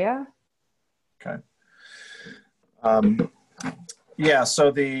Mario Rea. Okay. Yeah, so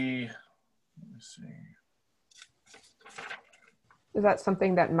let me see. Is that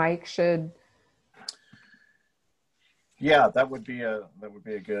something that Mike should Yeah, that would be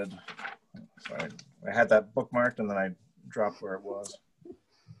a good. Sorry, I had that bookmarked and then I dropped where it was.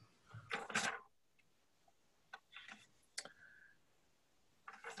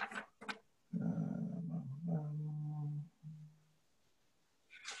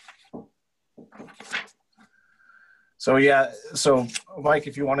 So yeah, so Mike,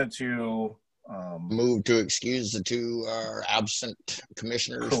 if you wanted to move to excuse the two absent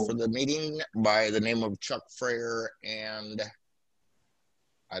commissioners for the meeting by the name of Chuck Frayer and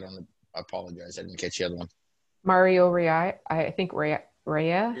I apologize, I didn't catch the other one. Mario Rea, I think Rhea.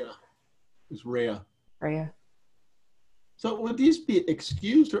 Yeah, it's Rhea. Rhea. So would these be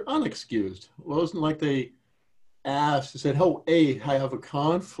excused or unexcused? Well, it wasn't like they asked, said, oh, hey, I have a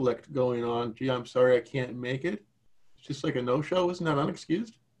conflict going on. Gee, I'm sorry, I can't make it. It's just like a no-show. Isn't that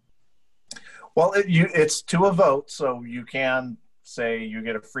unexcused? Well, it's to a vote, so you can say you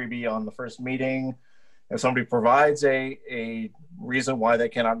get a freebie on the first meeting. If somebody provides a reason why they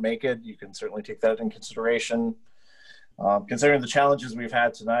cannot make it, you can certainly take that into consideration. Considering the challenges we've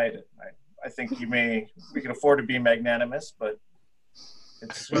had tonight, I think we can afford to be magnanimous, but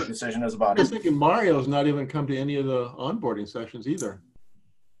it's your decision as a body. I was thinking Mario's not even come to any of the onboarding sessions either.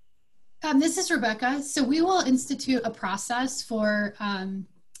 This is Rebecca. So we will institute a process for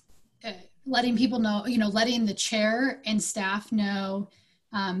letting people know, letting the chair and staff know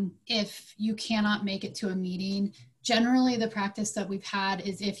if you cannot make it to a meeting. Generally, the practice that we've had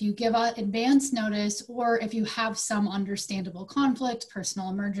is if you give out advance notice or if you have some understandable conflict, personal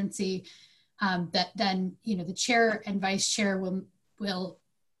emergency, that then, the chair and vice chair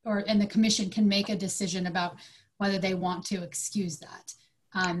and the commission can make a decision about whether they want to excuse that.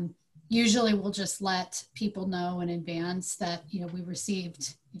 Usually we'll just let people know in advance that, we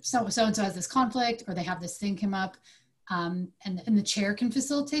received so-and-so has this conflict or they have this thing come up, and the chair can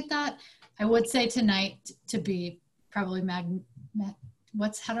facilitate that. I would say tonight to be probably how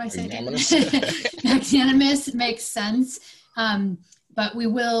do I say it? Magnanimous makes sense. But we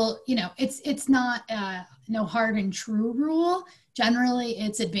will, it's not no hard and true rule. Generally,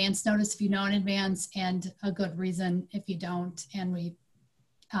 it's advance notice if you know in advance and a good reason if you don't. And we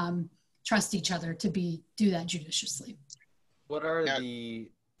trust each other to do that judiciously. What are the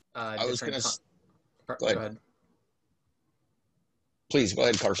I was going to go ahead. Please go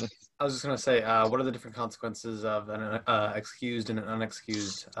ahead, Carson. I was just going to say, what are the different consequences of an excused and an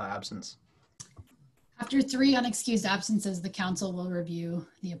unexcused absence? After 3 unexcused absences, the council will review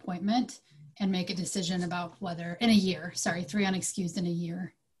the appointment and make a decision about whether, in a year, 3 unexcused in a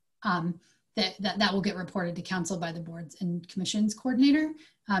year, that will get reported to council by the boards and commissions coordinator,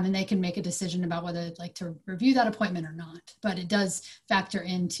 and they can make a decision about whether they'd like to review that appointment or not. But it does factor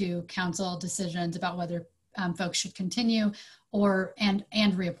into council decisions about whether folks should continue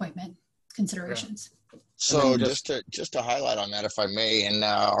and reappointment considerations. So just to highlight on that, if I may, in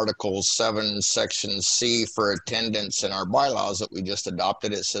Article 7, Section C for attendance in our bylaws that we just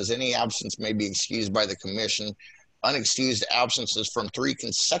adopted, it says any absence may be excused by the commission. Unexcused absences from 3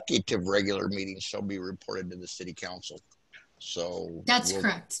 consecutive regular meetings shall be reported to the city council. So that's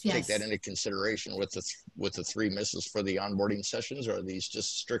correct. Yes. Take that into consideration with the 3 misses for the onboarding sessions, or are these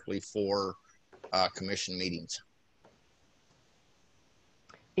just strictly for commission meetings?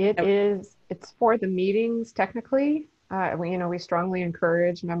 It's for the meetings technically. We strongly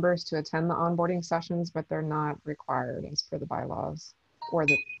encourage members to attend the onboarding sessions, but they're not required as per the bylaws or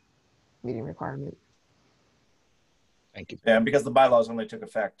the meeting requirement. Thank you. Yeah, because the bylaws only took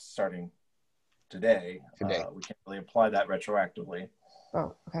effect starting today. We can't really apply that retroactively.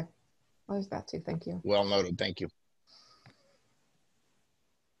 Oh, okay. Well, there's that too. Thank you. Well noted. Thank you.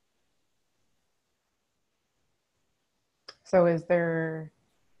 So is there...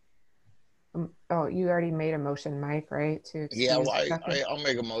 oh, you already made a motion, Mike, right? Yeah, well, I'll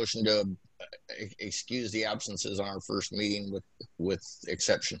make a motion to excuse the absences on our first meeting with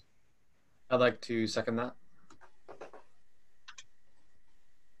exception. I'd like to second that.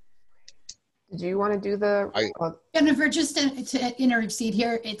 Do you want to do the... Jennifer, just to intercede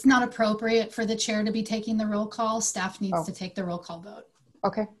here, it's not appropriate for the chair to be taking the roll call. Staff needs to take the roll call vote.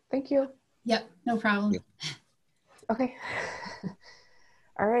 Okay, thank you. Yep, no problem. Yep. Okay.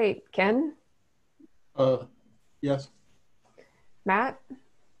 All right, Ken? Yes. Matt?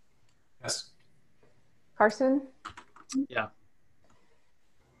 Yes. Carson? Yeah.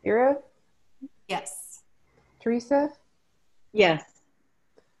 Ira? Yes. Teresa? Yes.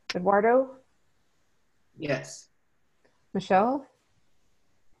 Eduardo? Yes. Michelle?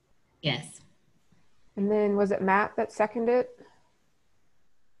 Yes. And then was it Matt that seconded it?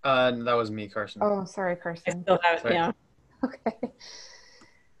 That was me, Carson. Oh, sorry, Carson. I still have it, yeah. Okay.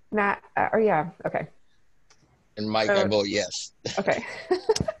 Matt, yeah, okay. And Mike, I vote yes. Okay.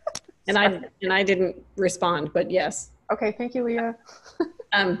 And I didn't respond, but yes. Okay, thank you, Leah.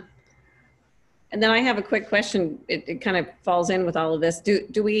 And then I have a quick question. It kind of falls in with all of this.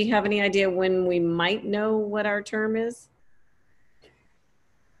 Do we have any idea when we might know what our term is?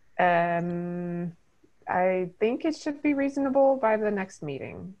 I think it should be reasonable by the next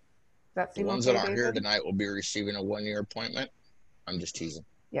meeting. Does that The seem ones okay, that aren't here David? tonight will be receiving a 1-year appointment. I'm just teasing.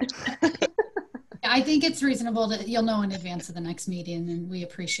 Yeah. I think it's reasonable that you'll know in advance of the next meeting, and we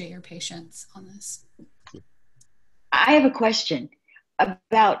appreciate your patience on this. I have a question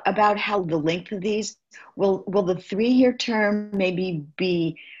about how the length of these will the 3-year term maybe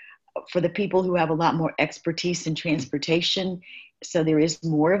be for the people who have a lot more expertise in transportation, so there is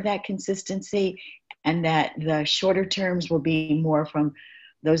more of that consistency, and that the shorter terms will be more from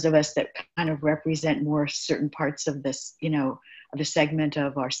those of us that kind of represent more certain parts of this, of the segment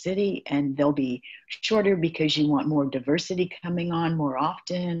of our city, and they'll be shorter because you want more diversity coming on more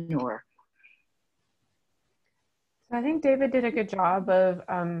often, or? I think David did a good job of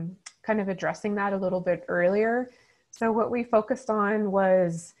kind of addressing that a little bit earlier. So what we focused on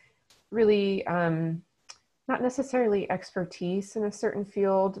was really not necessarily expertise in a certain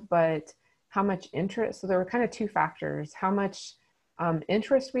field, but how much interest. So there were kind of two factors: how much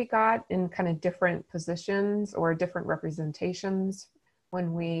interest we got in kind of different positions or different representations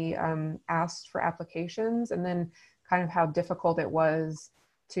when we asked for applications, and then kind of how difficult it was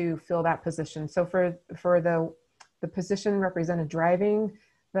to fill that position. So for the position represented driving,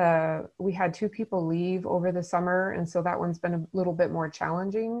 we had 2 people leave over the summer, and so that one's been a little bit more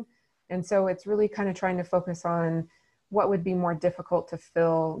challenging. And so it's really kind of trying to focus on what would be more difficult to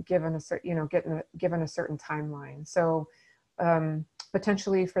fill given a certain, given a certain timeline. So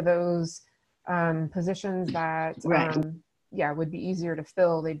potentially for those positions that would be easier to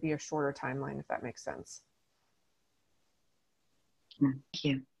fill, they'd be a shorter timeline, if that makes sense. Thank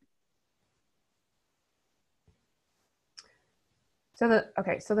you. So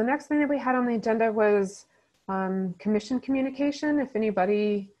the next thing that we had on the agenda was commission communication. If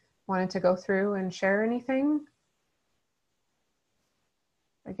anybody wanted to go through and share anything,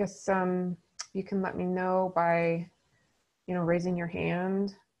 I guess you can let me know by, raising your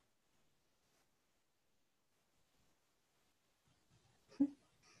hand. Okay,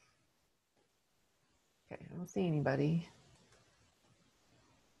 I don't see anybody.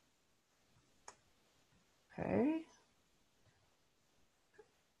 Okay.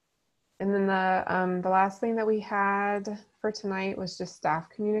 And then the last thing that we had for tonight was just staff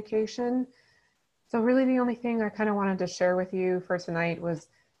communication. So really the only thing I kind of wanted to share with you for tonight was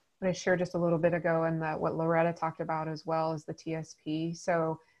what I shared just a little bit ago, and what Loretta talked about as well as the TSP.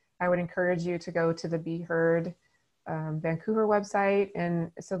 So I would encourage you to go to the Be Heard Vancouver website.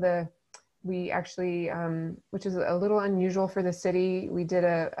 And so we actually, which is a little unusual for the city, we did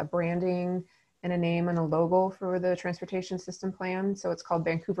a branding and a name and a logo for the transportation system plan. So it's called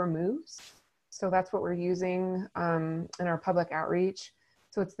Vancouver Moves. So that's what we're using in our public outreach.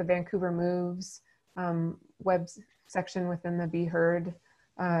 So it's the Vancouver Moves web section within the Be Heard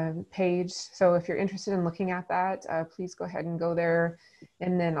page. So if you're interested in looking at that, please go ahead and go there.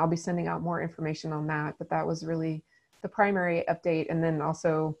 And then I'll be sending out more information on that. But that was really the primary update. And then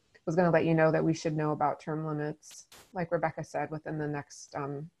also was going to let you know that we should know about term limits, like Rebecca said, within the next,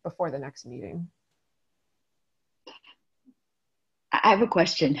 before the next meeting. I have a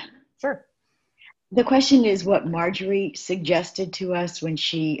question. Sure. The question is what Marjorie suggested to us when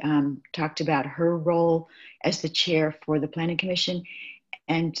she talked about her role as the chair for the Planning Commission,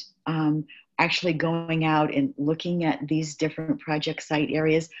 and actually going out and looking at these different project site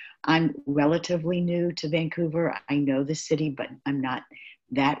areas. I'm relatively new to Vancouver. I know the city, but I'm not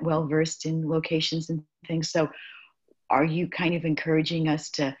that well versed in locations and things. So are you kind of encouraging us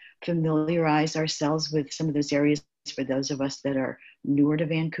to familiarize ourselves with some of those areas for those of us that are newer to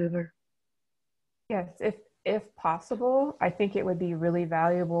Vancouver? Yes, if possible, I think it would be really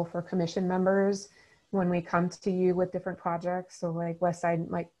valuable for commission members when we come to you with different projects. So like West Side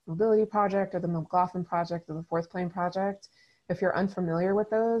Mobility Project, or the McLaughlin Project, or the Fourth Plane Project. If you're unfamiliar with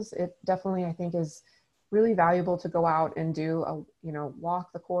those, it definitely, I think, is really valuable to go out and do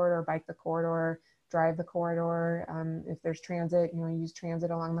walk the corridor, bike the corridor, drive the corridor. If there's transit, use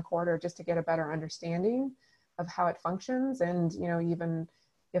transit along the corridor just to get a better understanding of how it functions. And, even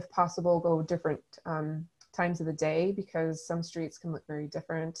if possible, go different times of the day, because some streets can look very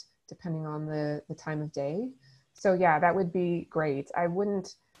different depending on the time of day. So yeah, that would be great. I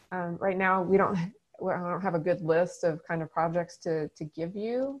wouldn't, right now, I don't have a good list of kind of projects to give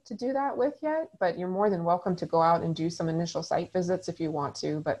you to do that with yet, but you're more than welcome to go out and do some initial site visits if you want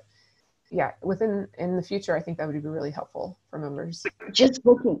to. But yeah, in the future, I think that would be really helpful for members. Just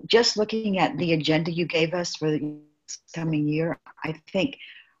looking at the agenda you gave us for the coming year, I think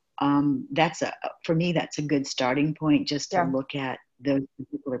for me, that's a good starting point just to look at those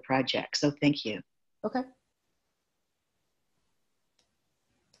particular projects. So thank you. Okay.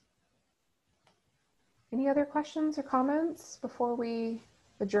 Any other questions or comments before we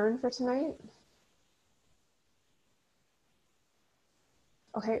adjourn for tonight?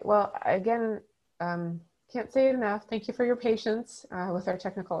 Okay, well, again, can't say it enough. Thank you for your patience with our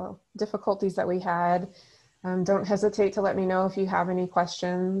technical difficulties that we had. Don't hesitate to let me know if you have any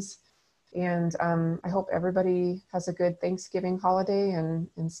questions. And I hope everybody has a good Thanksgiving holiday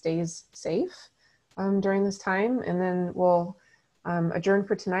and stays safe during this time. And then we'll adjourn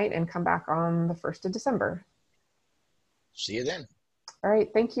for tonight and come back on the 1st of December. See you then. All right.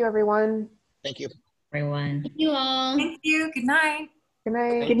 Thank you, everyone. Thank you. Everyone. Thank you all. Thank you. Good night. Good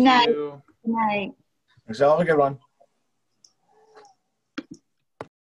night. Good night. Good night. Thanks, all. Have a good one.